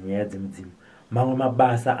kunyanya nyaya dzemudzimu mamwe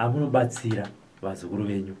mabasa amunobatsira vazukuru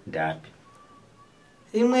venyu ndapi?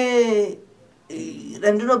 Rimwe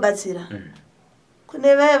randinobatsira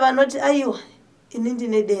kune vaya vanoti aiwa ini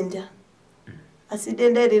ndine denda asi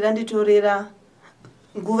denda iri randitorera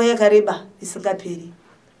nguva yakareba isingaperi.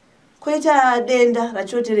 Koita denda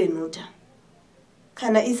rachoti renhuta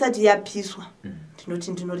kana isati yapiswa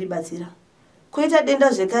ndinoti ndinoribatsira. Koita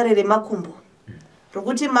denda zvekare remakumbo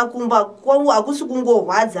rokuti makumbo kwau hakusi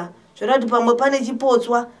kungorwadza zvorati pamwe pane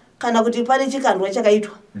chipotswa kana kuti pane chikandwa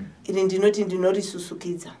chakaitwa ini ndinoti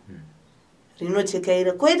ndinorisusukidza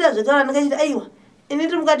rinotekaira. Koita zvekare ndakachiti aiwa ini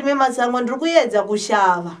ndiri mukati memasango ndiri kuedza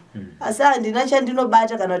kushava asi handina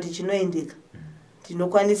chandinobata kana kuti chinoendeka.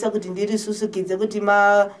 Ndinokwanisa kuti ndirisusukidze kuti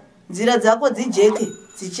nzira dzako dzijeke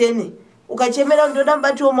dzichene ukachemera ndoda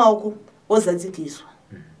mubati womaoko wozadzikiswa.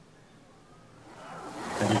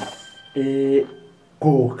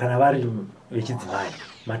 Ko kana vari vechidzimai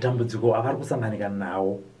matambudziko avari kusanganika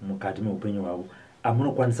nawo mukati meupenyu hwavo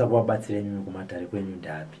amunokwanisa kuvabatsira imi kumatare kwenyu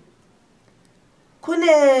ndapi?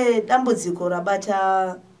 Kune dambudziko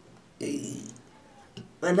rabata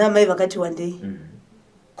vana mai vakati wandei.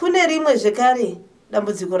 Kune rimwe zvekare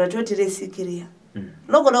dambudziko ratoti resikiriya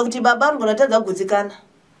nogona kuti baba anogona tadza kugutsikana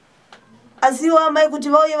asi ivo amai kuti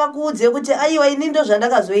vauye vakuudze kuti aiwa ini ndo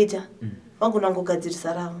zvandakazoita vangona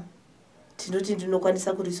ngogadzirisa ravo tinoti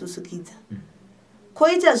ndinokwanisa kurisusukidza.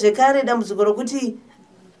 Koita zvekare dambudziko rokuti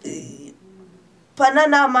pana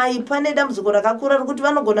naamai pane dambudziko rakakura rokuti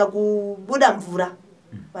vanogona kubuda mvura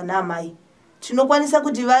vana amai tinokwanisa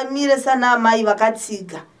kuti vamire sana amai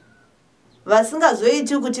vakatsiga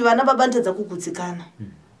vasingazoiti kuti vana baba notadza kugutsikana.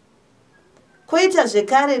 Koita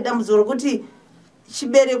zvekare dambudziko rokuti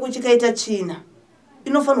chibereko chikaita tsvina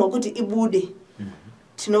inofanirwa kuti ibude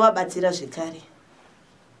tinovabatsira zvekare.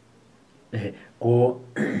 Ko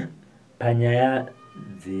panyaya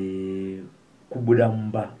dzekubuda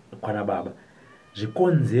mumba kwana baba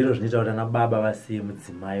zvikonzero zvinoita kuti ana baba vasiye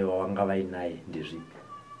mudzimai wavanga vainaye ndezvipi?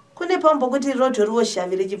 Kune pambo kuti rotoriwo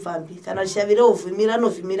shavire chipfambi kana shavire ovhumira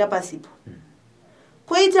anovhumira pasipo.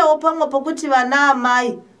 Koitawo pamwe pokuti vana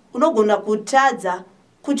amai unogona kutadza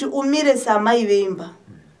kuti umire samai veimba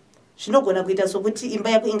zvinogona kuita sokuti imba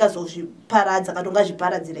yako ingazozviparadza kana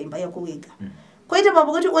ungazviparadzira imba yako wega. Koita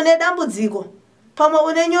pamwe kuti une dambudziko pamwe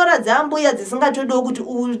une nyora dzaambuya dzisingatodewo kuti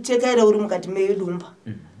utekaire uri mukati medumba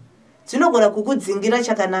dzinogona kukudzingira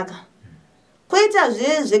chakanaka. Koita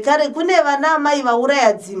zvekare kune vana amai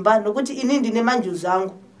vauraya dzimba nokuti ini ndine manjuzu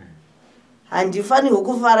angu handifanirwi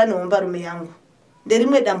kufara neumbarume yangu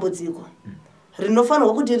nderimwe dambudziko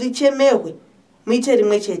rinofanirwa kuti richemerwe muite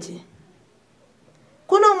rimwe chete.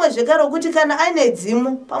 Kuno umwe zvekare kuti kana aine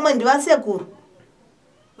dzimu pamwe ndivasekuru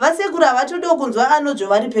vasekuru havatodewo kunzwa anodzvo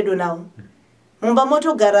vari pedo navo mumba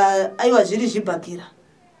motogara aiwa zviri zvibhakira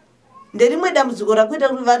nderimwe dambudziko rakuita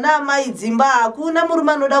kuti vana amai dzimba hakuna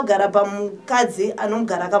murume anoda kugara pamukadzi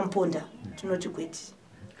anomugara akamuponda. Tinoti kwete.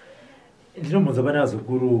 Ndinomudza pana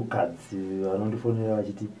zukuru kadzi vanondifonera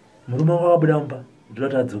vachiti murume wangu akabuda mumba ndoda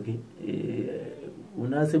kuti adzoke.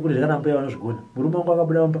 Una sekuru kana Ambuya vanozvigona. Murume wangu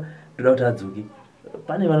akabuda mumba ndoda kuti adzoke.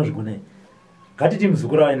 Pane vanozvigona. Ngatiti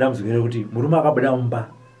muzukuru waenda muzukuru kuti murume akabuda mumba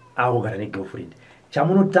akugara negirlfriend.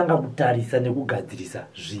 Chamunotanga kutarisa nekugadzirisa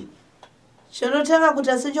zvi. Chinotanga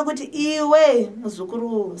kutarisa chokuti iwe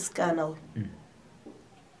muzukuru sikana uyu.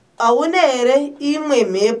 Aune here imwe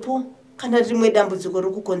mhepo kana rimwe dambudziko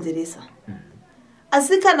rokukonzeresa.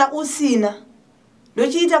 Asi kana usina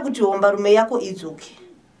ndochiita kuti hombarume yako idzoke.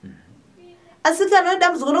 Asi kana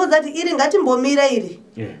dambudziko rokuti iri ngatimbomira iri.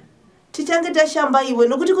 Tichange tashamba iwe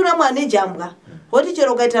nokuti kuna mwana jambwa. Woti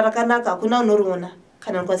chero kaita rakanaka kuna unoriona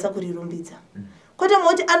kana nkwanisa kurirumbidza. Kwete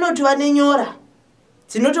moti anoti vane nyora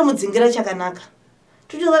dzinotomudzingira chakanaka.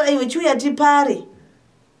 Tuchizara iwe chiuya tipare.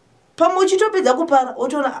 Pamwe uchitopedza kupara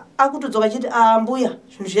otona akutodzoka chiti Ambuya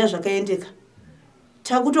zvinhu zviya zvakaendeka.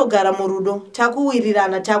 Takutogara murudo,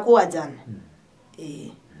 takuwirirana, takuwadzana.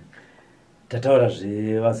 Tataura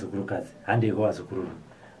zvevazukuru-kadzi, handeko vazukuru.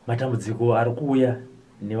 Matambudziko ari kuuya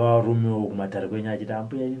nevarume kumatare kwenyu achiti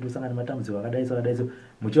Ambuya ndosangana matambudziko akadaiso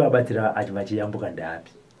muchivabatsira vachiyambuka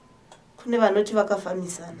ndapi. Kune vanoti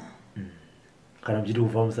vakafamisana. Kana muchiti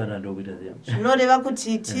kufamisana ndokuita ziya. Zvinoreva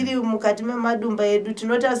kuti tiri mukati memadumba edu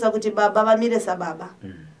tinotarisa kuti baba vamire sababa.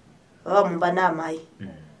 Vava mumba naamai.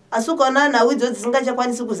 Asi ukaona nhau idzodzo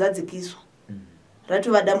dzisingachakwanisi kuzadzikiswa.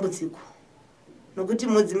 Ratova dambudziko. Nokuti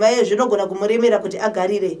mudzimai zvinogona kumuremera kuti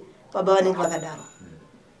agarire baba vanenge vakadaro.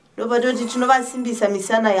 Ndopatoti tinovasimbisa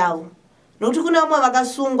misana yavo. Nokuti kuna vamwe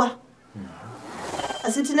vakasungwa.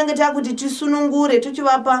 Asi tinenge takuti tisunungure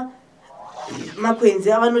tuchivapa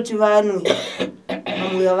makwenzi avanoti vanwe.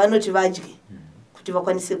 Mamwe avanoti vadye kuti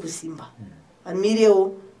vakwanise kusimba.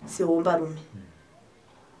 Vamirewo sehombarume.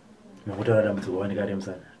 Makutaura dambudziko wanika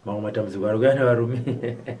remusana. Mamwe matambudziko ari kuya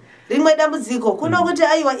nevarume. Rimwe dambudziko kuno kuti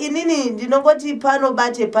aiwa inini ndinongoti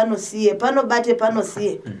panobate panosiye, panobate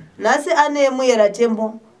panosiye. Nhasi ane muyera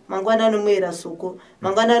tembo, mangwana anomuyera soko,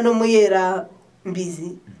 mangwana anomuyera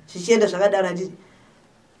mbizi, zvichienda zvakadaro ndiri.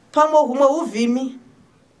 Pamwe humwe uvhimi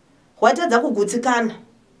hwatadza kugutsikana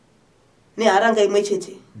neharanga imwe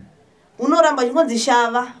chete. Unoramba chingonzi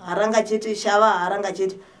shava, haranga chete, shava, haranga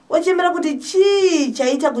chete. Wachemera kuti chii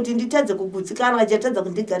chaita kuti nditadze kugutsikana chatadza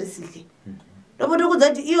kundigarisike. Ndopoto kudza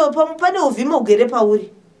kuti iwe pane uvhimi ugere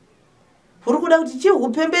pauri. Uri kuda kuti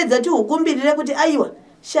chihupembedza tihukumbirire kuti aiwa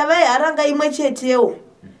shava yeharanga imwe chetewo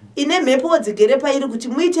ine mhepo dzigere pairi kuti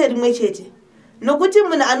muite rimwe chete. Nokuti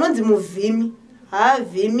munhu anonzi muvhimi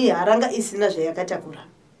havhimi haranga isina zvayakatakura.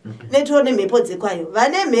 Netione mhepo dzekwayo.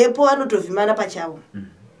 Vane mhepo vanotovhimana pachavo.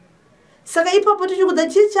 Saka ipapo tichikudza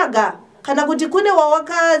chichaga kana kuti kune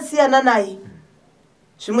wawakasiyana naye.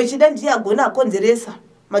 Zvimwe chida ndiye agona akonzeresa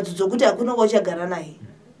madzudzi okuti hakuna wauchagara naye.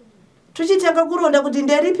 Tuchitanga kuronda kuti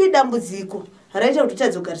nderipi dambudziko raita kuti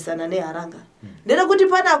tadzogarisana neharanga. Ndere kuti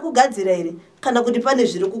pane akugadzira here kana kuti pane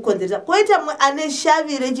zviri kukonzeresa. Koita mwe ane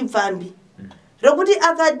shavi rechipfambi. Rokuti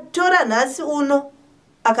akatora nhasi uno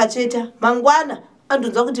akacheta mangwana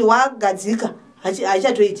andonzwa kuti wagadzika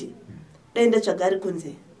hachatoiti. Dai ndatsvaga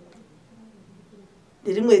kunze.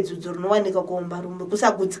 Ndirimwe dzudzo rinowanika kuhombarume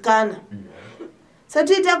kusagutsikana.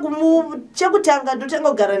 Satiita chekutanga ndotanga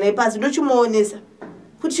kugara naye pasi ndochimuonesa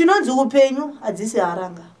kuti chinonzi upenyu hadzisi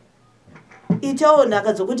haranga. Itawo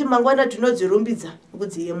nhaka dzokuti mangwana tinodzirumbidza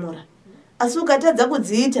nekudziyemura. Asi ukatadza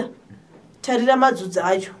kudziita tarira madzudzi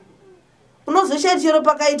acho. Unozoshaya chero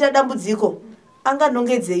pakaita dambudziko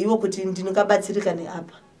anganongedzeiwo kuti ndingabatsirika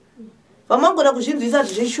neapa. Vamangona kuzvinzwisa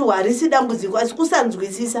zveshuwa harisi dambudziko asi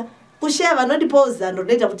kusanzwisisa. Kushaya vanondipawo zano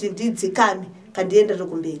rinoita kuti ndidzikame kandiendere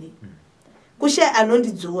kumberi. Kushaya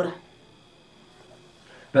anondidzora.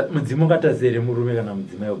 Mudzimu ngatazere murume kana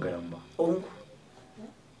mudzimai ogara mumba. Ongo.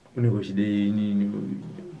 Unenge uchidei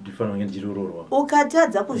ndifanira kunge ndichirororwa.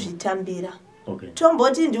 Ukatadza kuzvitambira. Okay.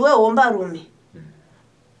 Tomboti ndiwe hombarume.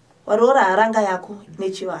 Waroora haranga yako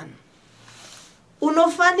nechivanhu.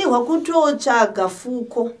 Unofanirwa kutotsvaga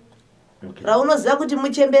fuko. Raunoziva kuti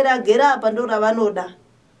muchembere agera apa ndo ravanoda.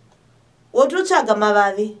 Wototsvaga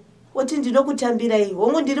mavavi. Woti ndinokutambirai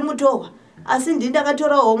hongu ndiri mutohwa. Asi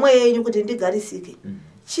ndindakatora homwe yenyu kuti ndigarisike.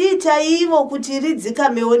 Chiita ivo kuti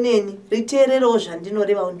ridzikamewo neni riteererewo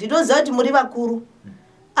zvandinoreva. Ndinoziva kuti muri vakuru.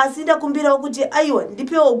 Asi ndakumbirawo kuti aiwa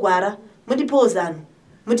ndipewo gwara mundipewo zano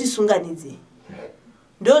mutisunganidze.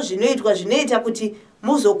 Ndo zvinoita kuti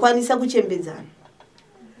muzokwanisa kuchembedzana.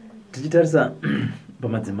 Tichitarisa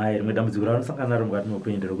pamadzimai rimwe dambudziko raunosangana naro mukati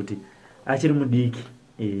meupenyu kuti achiri mudiki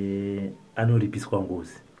anoripiswa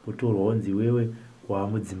ngozi kutorwa onzi wewe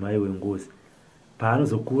wamudzimai wengozi.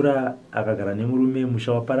 Paanozokura akagara nemurume,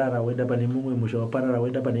 musha waparara, wenda pane mumwe, musha waparara,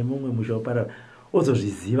 wenda pane mumwe, musha waparara,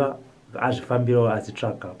 ozozviziva azvifambirawo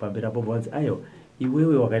achitsvaka pamberi apo bvanzi aiwa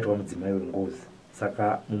iwewe wakaitwa mudzimai wengozi.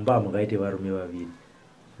 Saka mumba mukaite varume vaviri.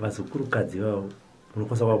 Vazukurukadzi vavo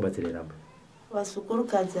munokwanisa kuvabatsira ramba.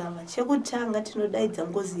 Vazukurukadzi ava chekutanga tinodaidza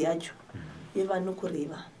ngozi yacho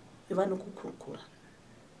yevanokureva, yevanokukurukura.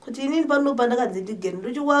 Kuti inini panopa ndakanzi ndigere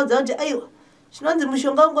ndochiwaudza kuti aiwa chinonzi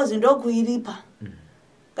mushonga wengozi ndokuiripa.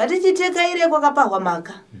 Ngatichitekaire kwakapahwa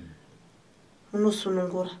maka.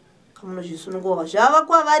 Munosunungura. Kamunozvisunungura. Zvava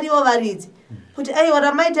kwavariwo varidzi. Kuti aiwa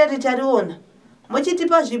ramaita tariona.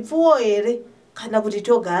 Mochitipa zvipfuwo here kana kuti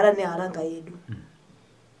togara neharanga yedu.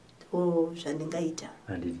 Zvandingaita.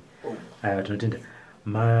 Handiti. Aiwa tinotenda.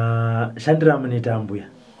 Mashandira munoita Ambuya.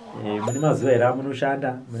 Mune mazuva here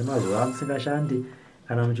amunoshanda, mune mazuva amusingashandi,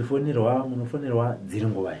 kana muchifonerwa munofonerwa dziri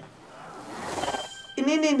nguva.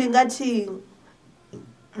 Inini ndingati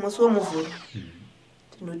musi womuvhuro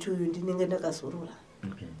tinoti uyu ndinenge ndakazorora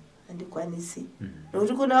handikwanisi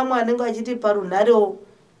nokuti kuna vamwe vanenge vachiti parunharewo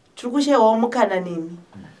tiri kushayiwawo mukana nemi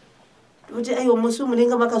kuti aiwa musi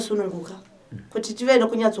munenge makasununguka kuti tive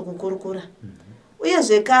nekunyatsokukurukura uye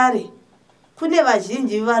zvekare kune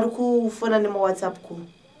vazhinji vari kufona nemawhatsapp call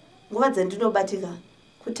nguva dzandinobatika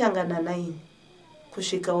kutanga na9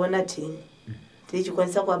 kusvikawo na10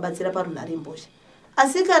 ndichikwanisa kuvabatsira parunhare mbozha.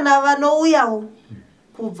 Asi kana vanouyawo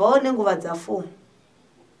kubvawo nenguva dza4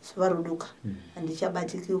 zuva roduka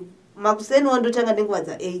handichabatiki. Makuseniwo ndotanga nenguva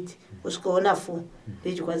dza8 kusvikawo na4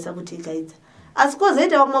 ndichikwanisa kutikaidza. Asi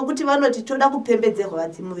kwozoita vamwe kuti vanoti toda kupembedzerwa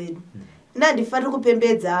vadzimu vedu. Ina handifaniri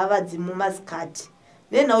kupembedza vadzimu masikati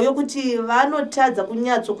nenhau yokuti vanotadza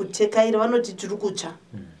kunyatsokutekaira vanoti tiri kutsva.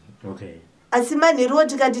 Asi manheruwo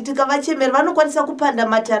tikati tikavachemera vanokwanisa kupanda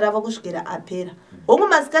matara ava kusvikira apera. Hongu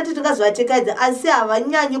masikati tingazovatekaidza asi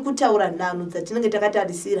havanyanyi kutaura nhano dzatinenge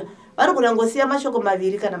takatarisira. Vanogona ngosiya mashoko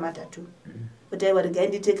 2 kana 3 kuti aiwa regai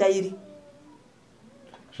nditekairi.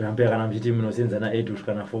 Zvambuya kana muchiti munosenza na8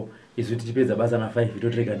 kusvika na4 isu tichipedza basa na5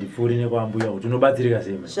 totorega ndipfuuri nekwaambuya kuti unobatsirika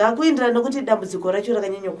sei? Zvakuindira nokuti dambudziko racho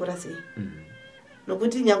rakanyanyokura sei.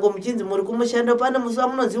 Nokuti nyange muchinzi muri kumushando pano musi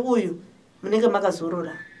wamunonzi uyu munenge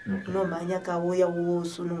makazorora. Unomhanya kauya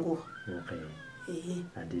wosununguka.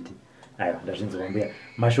 Handiti. Aiwa ndazvinzwa Ambuya.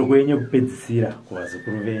 Mashoko enyu ekupedzisira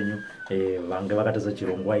kuvazukuru venyu vange vakatadza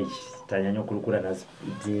chirongwa ichi tanyanyokurukura nhasi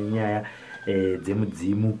nyaya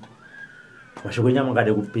dzemudzimu. Mashoko enyu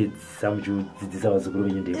amangade kupedzisa muchidzidzisa vazukuru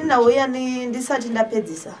venyu ndei? Inauya ndisati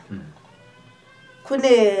ndapedzisa.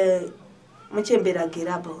 Kune muchembere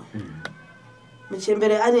agere apa.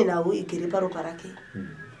 Muchembere ane nhau igere paropa rake.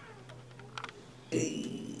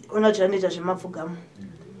 Unoti anoita zvemapfugamo.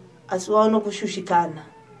 Asi waona kushushikana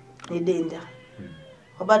nedenda.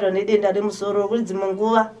 Wabatwa nedenda remusoro kuri dzimwe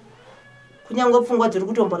nguva kunyange pfungwa dziri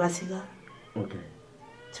kutomborasika.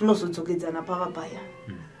 Tinozodzokedzana pavabhaya.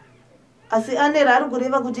 Asi ane raari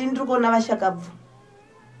kureva kuti ndiri kuona vashakabvu.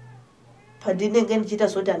 Pandinenge ndichiita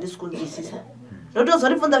zoti handisi kunzwisisa.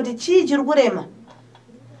 Ndotozoribvunza kuti chii chiri kurema?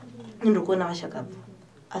 Ndiri kuona vashakabvu.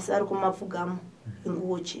 Asi ari kumapfugamo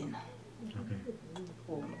inguwo chena.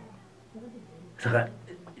 Saka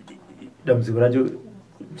dambudziko racho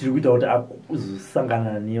tiri kuita kuti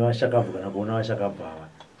akuzosangana nevashakabvu kana kuona vashakabvu ava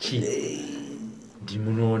chii?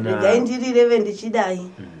 Ndimunoona regai ndirireve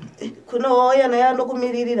ndichidai. Kunouya naye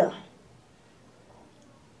anokumiririra.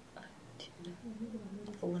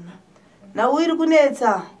 Nhau iri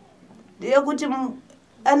kunetsa ndeyekuti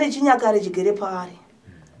ane chinyakare chigere paari.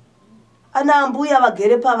 Ana ambuya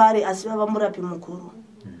vagere pavari asi vava murapi mukuru.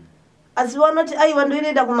 Asi vanoti aiwa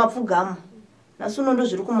ndoinoenda kumapfugamo. Nasuno ndo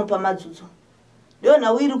zviri kumupa madzudzu. Ndio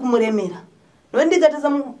nhau iri kumuremera.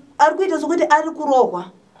 Ndondikatesa ari kuita sokuti ari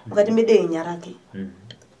kurohwa mukati medehenya rake.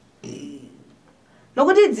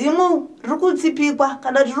 Nokuti dzimu riri kutsipikwa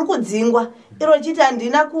kana riri kudzingwa iro chiti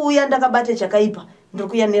handina kuuya ndakabate chakaipa ndiri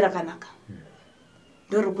kuya nerakanaka.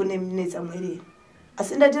 Ndio riri kuneminetsa mwiri.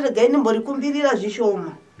 Asi ndati regai ndimborikumvirira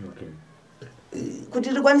zvishoma. Kuti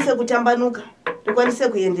rikwanise kutambanuka, rikwanise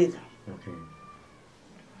kuendeka.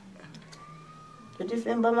 Kuti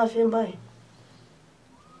femba mafemba.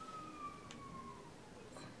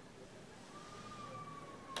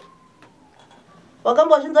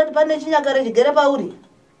 Wakambozvinza kuti pane chinyakare chigere pauri?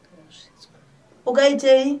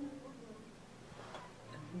 Ukaitei?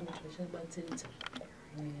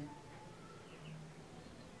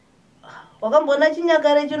 Wakambona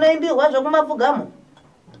chinyakare chinoimbirwa zvokumapfugamo?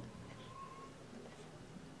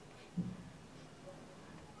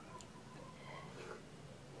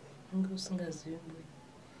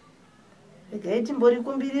 Regai timbori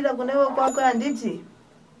kumbirira kunewe kwako handiti.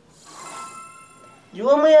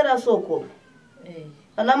 Ndiwo muyera soko.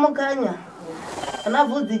 Ana mukanya. Ana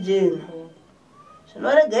vudzi jena.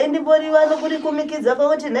 Zvinorega indimboriwa nokuri kumikidza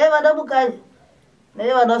pakuti naye vana mukanya.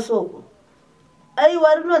 Naye vana soko.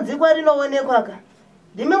 Aiwa rinonzikwa rinoonekwa ka.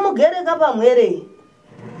 Ndime mugereka pamwere.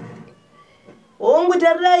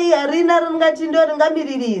 Ongutarirai harina ringati ndo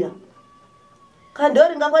ringamiririra. Kando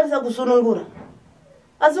ringakwanisa kusunungura.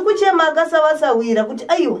 Asi kuchema akasavasawira kuti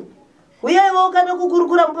aiwa. Uyaiwo kana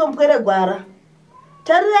kukurukura mupempwere gwara.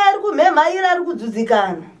 Tarira ari kumhemhaira ari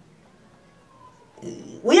kudzudzikana.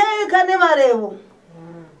 Uyai kane marevo.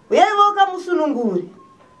 Uyaiwo kamusununguri.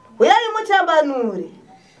 Uyai mutambanuri.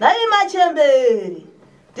 Nai machemberi.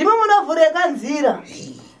 Ndimi munovhureka nzira.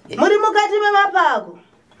 Muri mukati memapako.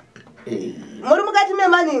 Muri mukati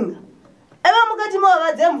memaninga. Eva mukati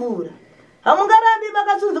mova dzemvura. Hamungarambi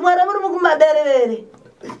makasunzumwara muri mukumaberevere.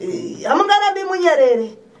 Hamungarambi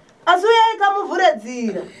munyerere. Asi uyai kamuvhure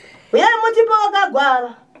dzira. Uyai mutipa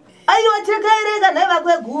wakagwara. Aiwa tekaireka naye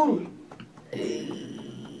vakweguru.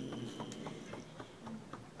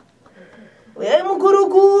 Uyai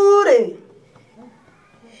mukurukure.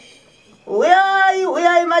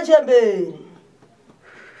 Uyai machemberi.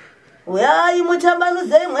 Uyai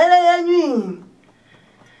mutambanudze mwere yenyu.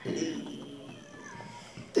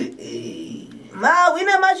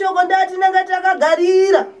 Wina mashoko ndati nanga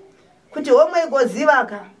takagarira kuti homwe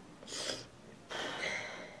igozivaka.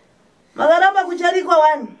 Makaramba kucharikwa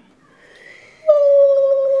wani.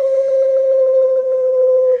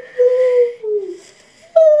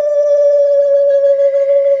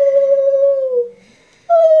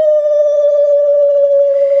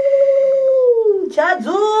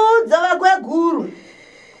 Chadzudza vakweguru.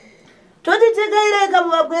 Toti tekaireka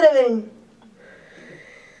muvapwere venyu.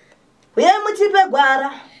 Uyai mutipe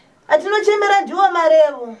gwara. Atinochemera ndiwo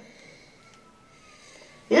marevo.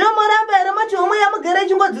 Ino moramba ere mati homwe yamugere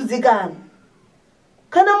chingodzudzikana.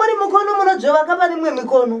 Kana muri mukono munodzova kapani mwe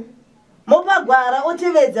mikono. Mopa gwara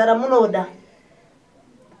otevedza ramunoda.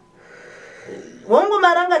 Hongu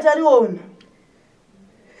maranga tariona.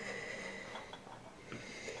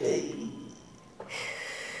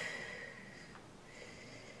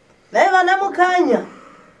 Naye vana mukanya.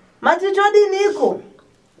 Mati todiniko.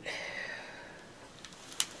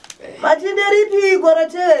 Mati nderipiko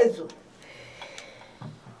rotezo.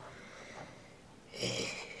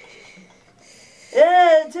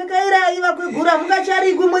 Tekaira iva kwegura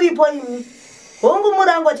mukacharikwi muripo imi. Hongu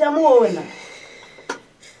murango chamuona.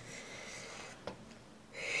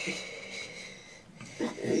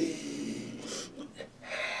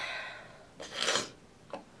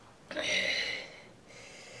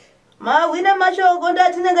 Wina mashoko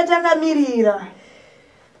ndati nanga takamirira.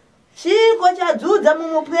 Chiko chadzudza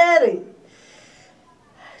mumupwere.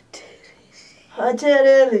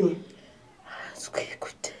 Hatereri. Azwe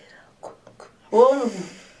kutera koko. Hongu.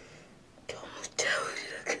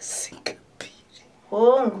 Tomutaurira kasingapiri.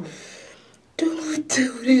 Hongu.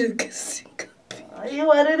 Tomutaurira kasingapiri.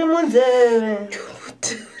 Aiwa riri munzeve.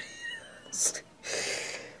 Tomutaurira.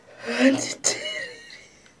 Handitereri.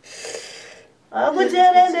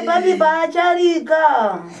 Akuterende papi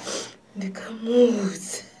paacharika.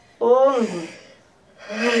 Ndikamuudza. Hongu.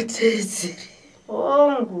 Atedzeri.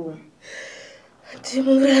 Hongu.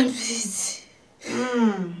 Ndimurambidzi.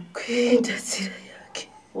 Kuenda nzira yake.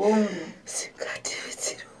 Hongu.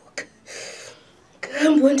 Singatevedzereka.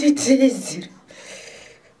 Ngambonditeedzera.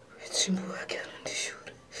 Nzvimbo yake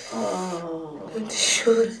anondishora.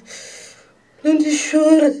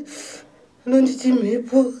 Anondishora. Anonditi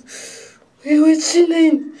mhepo. Iwe tsvina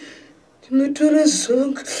ini. Ndinotora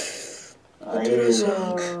zongo.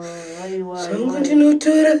 Zongo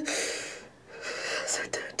ndinotora.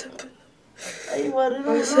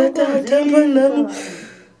 Asatamba namo.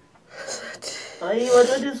 Aiwa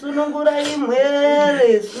toti sunungura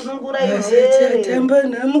imwere. Asatamba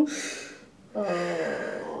namo.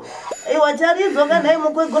 Aiwa tarizwa naye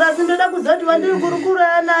mukwegura sindoda kuziva kuti vandiri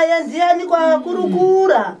kurukura naye ndiani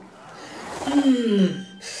kwakurukura.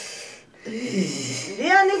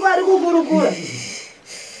 Ndiani kwari kukurukura?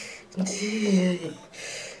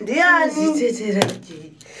 Ndiani?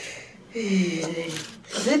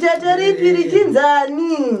 Zitete ripi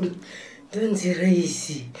richinzani? Donzi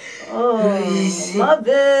Raisi.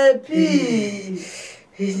 Mabhepi.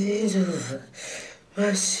 Nzova.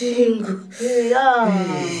 Masingo.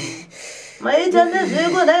 Maita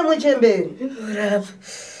nezveko naye muchemberi. Ndinorapa.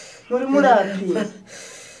 Muri murapi.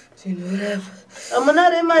 Ndinorapa. Amuna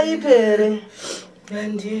remaipere.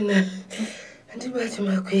 Handina. Handibati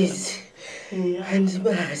makwedzi.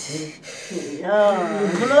 Handibati.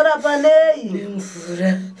 Munorapa nei?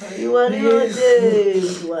 Nemvura. Iwa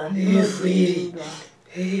rinotendwa. Nevhiri.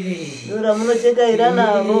 Dora munocheka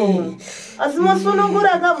iranaro. Asi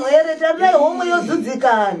masunungura kamwere tarai homwe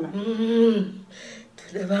yodzidzikana.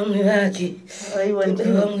 Toda vamwe vake. Aiwa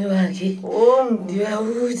Toda vamwe vake.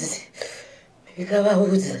 Ndivaudze.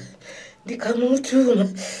 Ndikavaudza. Ndikamutuma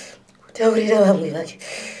kutaurira vamwe vake.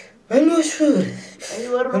 Vanoshura.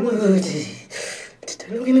 Aiwa vanoti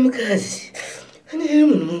titanongine mukadzi. Ndiri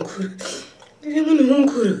munhu mukuru. Ndiri munhu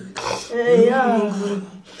mukuru. Mukuru.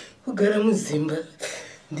 Kugara muzimba.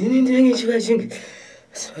 Ndini ndinenge chivachinge.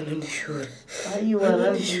 Asi vanondishura.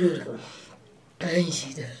 Vanondishura.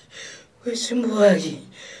 Anjida. Wesimbo wake.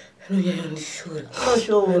 Anonyanya kundishura.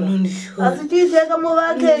 Anondishura. Asi tiiteka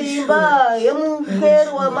muvake imba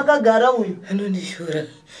yemukweru wamakagara uyu. Anondishura.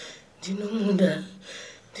 Ndinomunda.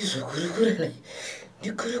 Ndizokurukura naye.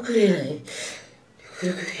 Ndikurukure naye.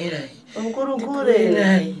 Ndikurukure naye. Mukurukure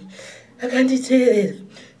naye. Akanditeerera.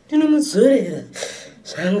 Ndinomudzorera.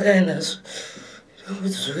 Zvanga nazvo.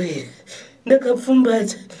 Ndinomudzorera.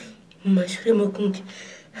 Ndakapfumbata. Mumashure mokunge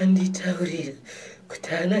anditaurira kuti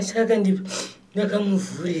hana chakandipa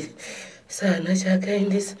ndakamuvhurira. Sahana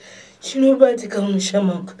chakaendesa chinobatika mumusha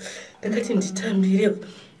mangu. Ndakati nditambire.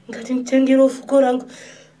 Ndakati nditengere fuko rangu.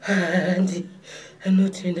 Handi.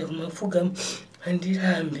 Anotoenda kumapfugamu.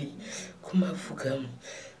 Handirambe kumapfugamu.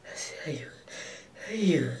 Asi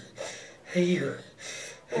aiyo.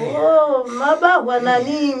 Mabagwa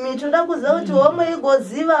nanimi toda kuziva kuti homwe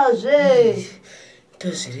igozivazve.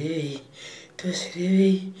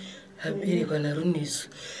 Tozirevei aberekwa naRunisu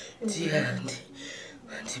ndihandi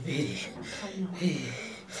wandibereka.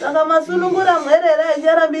 Saka masunungura mwerere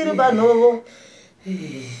aicharambiri panhovo.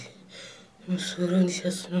 Musoro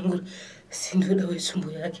ndichasunungura asi ndoda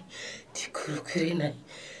wetsumbo yake ndikurukire naye.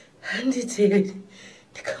 Handiteereri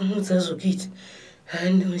ndikamuudza zvokuita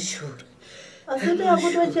handimushura. Asi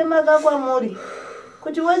toyakutochemaka kwamuri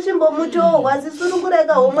kuti wechimbomutohwa asi sunungura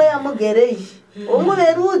ika homwe yamugerei. Homwe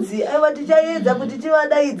verudzi aiwa tichaedza kuti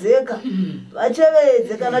tivadaidzeka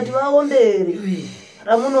vachevedze kana tivaombere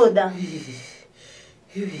ramunoda.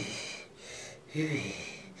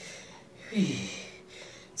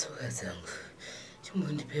 Tsoka dzangu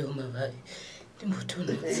chimbondipewo mavai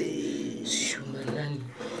ndimbotona zvishoma nani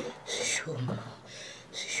zvishoma.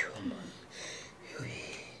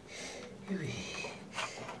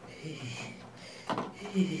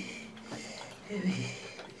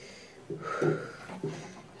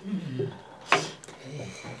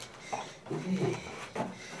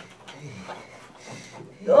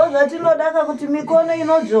 Ndozvatinodaka kuti mikono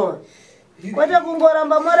inodzvora kwete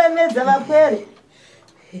kungoramba moremedza vapwere.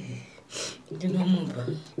 Ndinomupa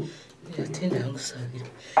ndinatenda hangu Sabira.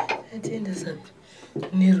 Atenda Sabira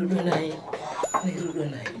nerudo naye.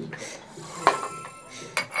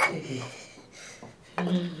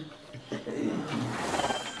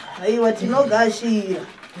 Aiwa tinogashira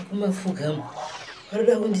kumapfugamu.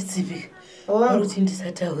 Varoda kunditsipika. Varuti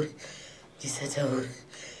ndisataure.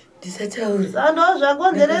 Sando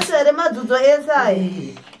zvakonzeresa here madzudzo ese aya.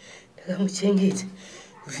 Ndakamuchengeta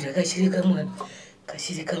kuvhira kachiri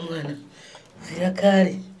kamwana kuvhira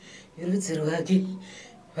kare nerudzi rwake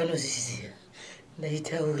vanozviziva.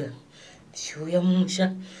 Ndaitaura ndichiuya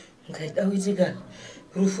mumusha mukadauitika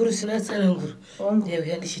rufu rusina tsananguro.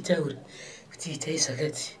 Ndaiuya ndichitaura kuti itai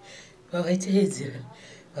zvakati vavaiteedzera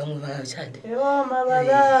vamwe vachada. Ewa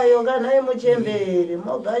mavarayo kanhai muchembere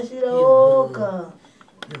mogashira oka.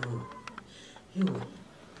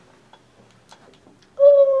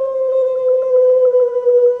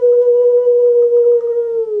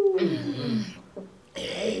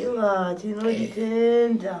 Aiwa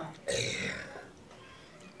tinotitenda.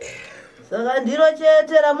 Saka ndiro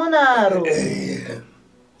chete ramunaro.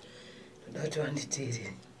 Ndoda kuti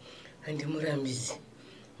vanditeerere handimurambidzi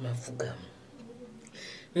mapfugamu.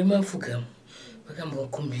 Vemapfugamu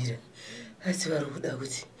vakambokumbira asi vari kuda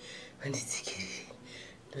kuti vanditsikirire.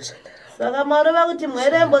 Ndozvandaramba. Saka marova kuti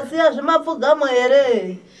mwerembosiya zvemapfugamu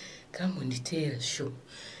here. Kambonditeera zvishoma.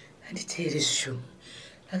 Handiteere zvishoma.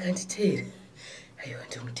 Akanditeera. Aiwa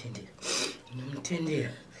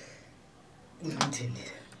ndinomutendera.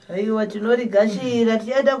 Aiwa tinorigashira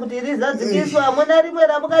tichaita kuti rizadzikiswa. Hamuna rimwe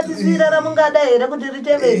ramukatisira ramungada here kuti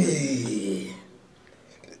ritevedze.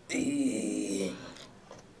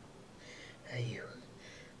 Aiwa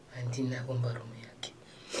handinako mbarume yake.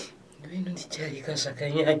 Ndiveno ndicharika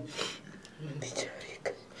zvakanyanya.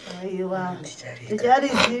 Ndicharika. Aiwa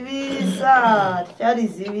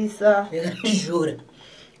ticharizivisa. Yakandizvora.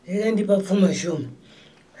 Yakandipa pfuma shoma.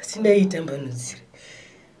 Asi ndaitambanudzira.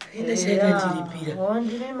 Haina chakandiripira.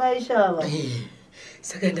 Ndimi maishava.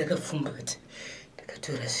 Saka ndakapfumbata.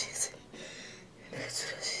 Ndakatora zvese.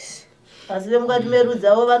 asi vemukati meru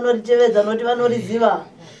dzavo vanoritevedza noti vanoriziva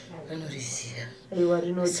vanoriziva aiwa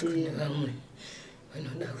rinoti vamwe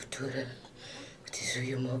vanoda kutora kuti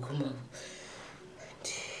zvuyo maoko mavo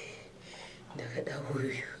ati ndakada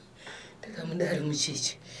uyu ndakamudari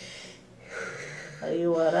mucheche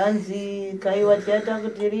aiwa ranzi kaiwa tiata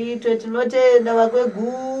kuti ritwe tinotenda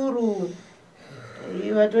vakweguru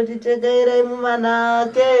aiwa totitegerai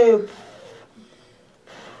mumanake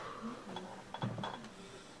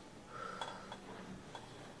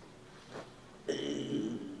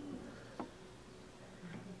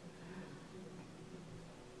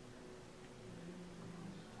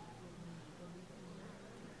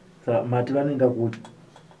mati vanoenda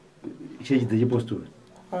kuchechi dzechipostori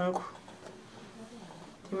ongo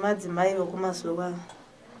timadzimai vekumazuva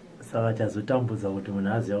saka chazotambudza kuti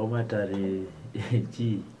munhu azivawo matare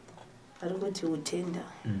chii ari kuti utenda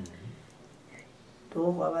ndo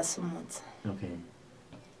hwavasimudza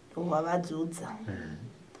ndo hwavadzudza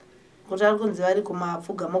kuti ari kunzi vari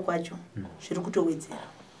kumapfugamo kwacho zviri kutowedzera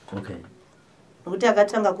nokuti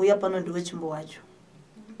akatanga kuuya pano ndowechimbo wacho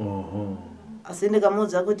asi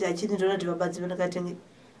ndikamuudza kuti achiti ndonati vabadzi vanakatenge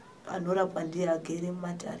anorapwa ndiye agere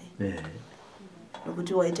mumatare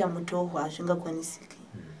nokuti waita mutohwa hazvingakwanisiki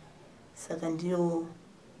saka ndiyo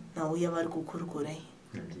nauya vari kukurukurai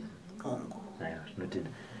ongo zvinotenda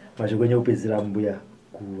mashoko enyekupedzisira Ambuya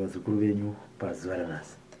kuvazukuru venyu pazuva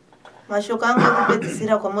ranhasi. Mashoko angu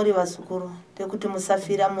ekupedzisira kwamuri vazukuru ndekuti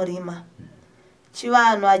musafira murima.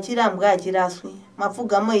 Chivanhu achirambwa achiraswi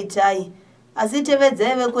mapfugamo itai asi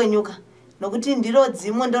tevedzai vekwenyuka nokuti ndiro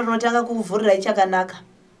dzimwe ndo rinotanga kuvhurira ichakanaka.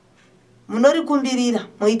 Munorikumbirira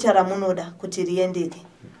moita ramunoda kuti riendeke.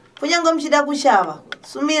 Kunyange muchida kushava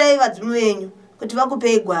sumirai vadzimu venyu kuti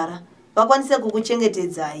vakupei gwara vakwanise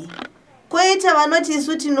kukuchengetedzai. Kweita vanoti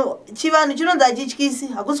isu chivanhu chinonzi achityisi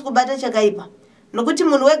hakusi kubata chakaipa. Nokuti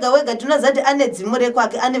munhu wega wega tunozati ane dzimu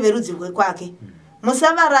rekwake ane verudzi rwekwake.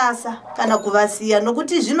 Musavarasa kana kuvasiya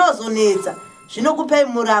nokuti zvinozonetsa zvinokupei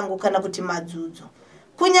murango kana kuti madzudzo.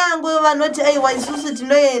 Kunyange vanoti aiwa isusu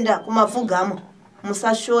tinoenda kumapfugamo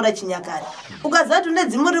musashora chinyakare. Ukazati une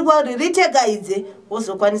dzimu rikwari ritegaidze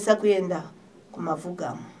wozokwanisa kuenda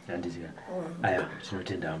kumapfugamo. Handizika. Aya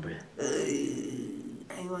tinotenda Ambuya.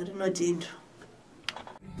 Aiwa rinotenda.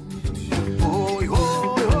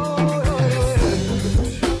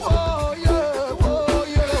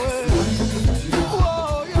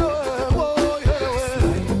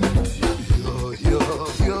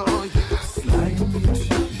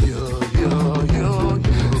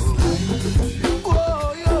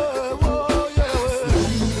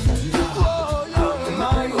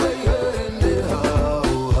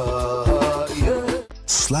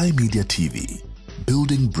 Sly Media TV,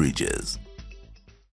 building bridges.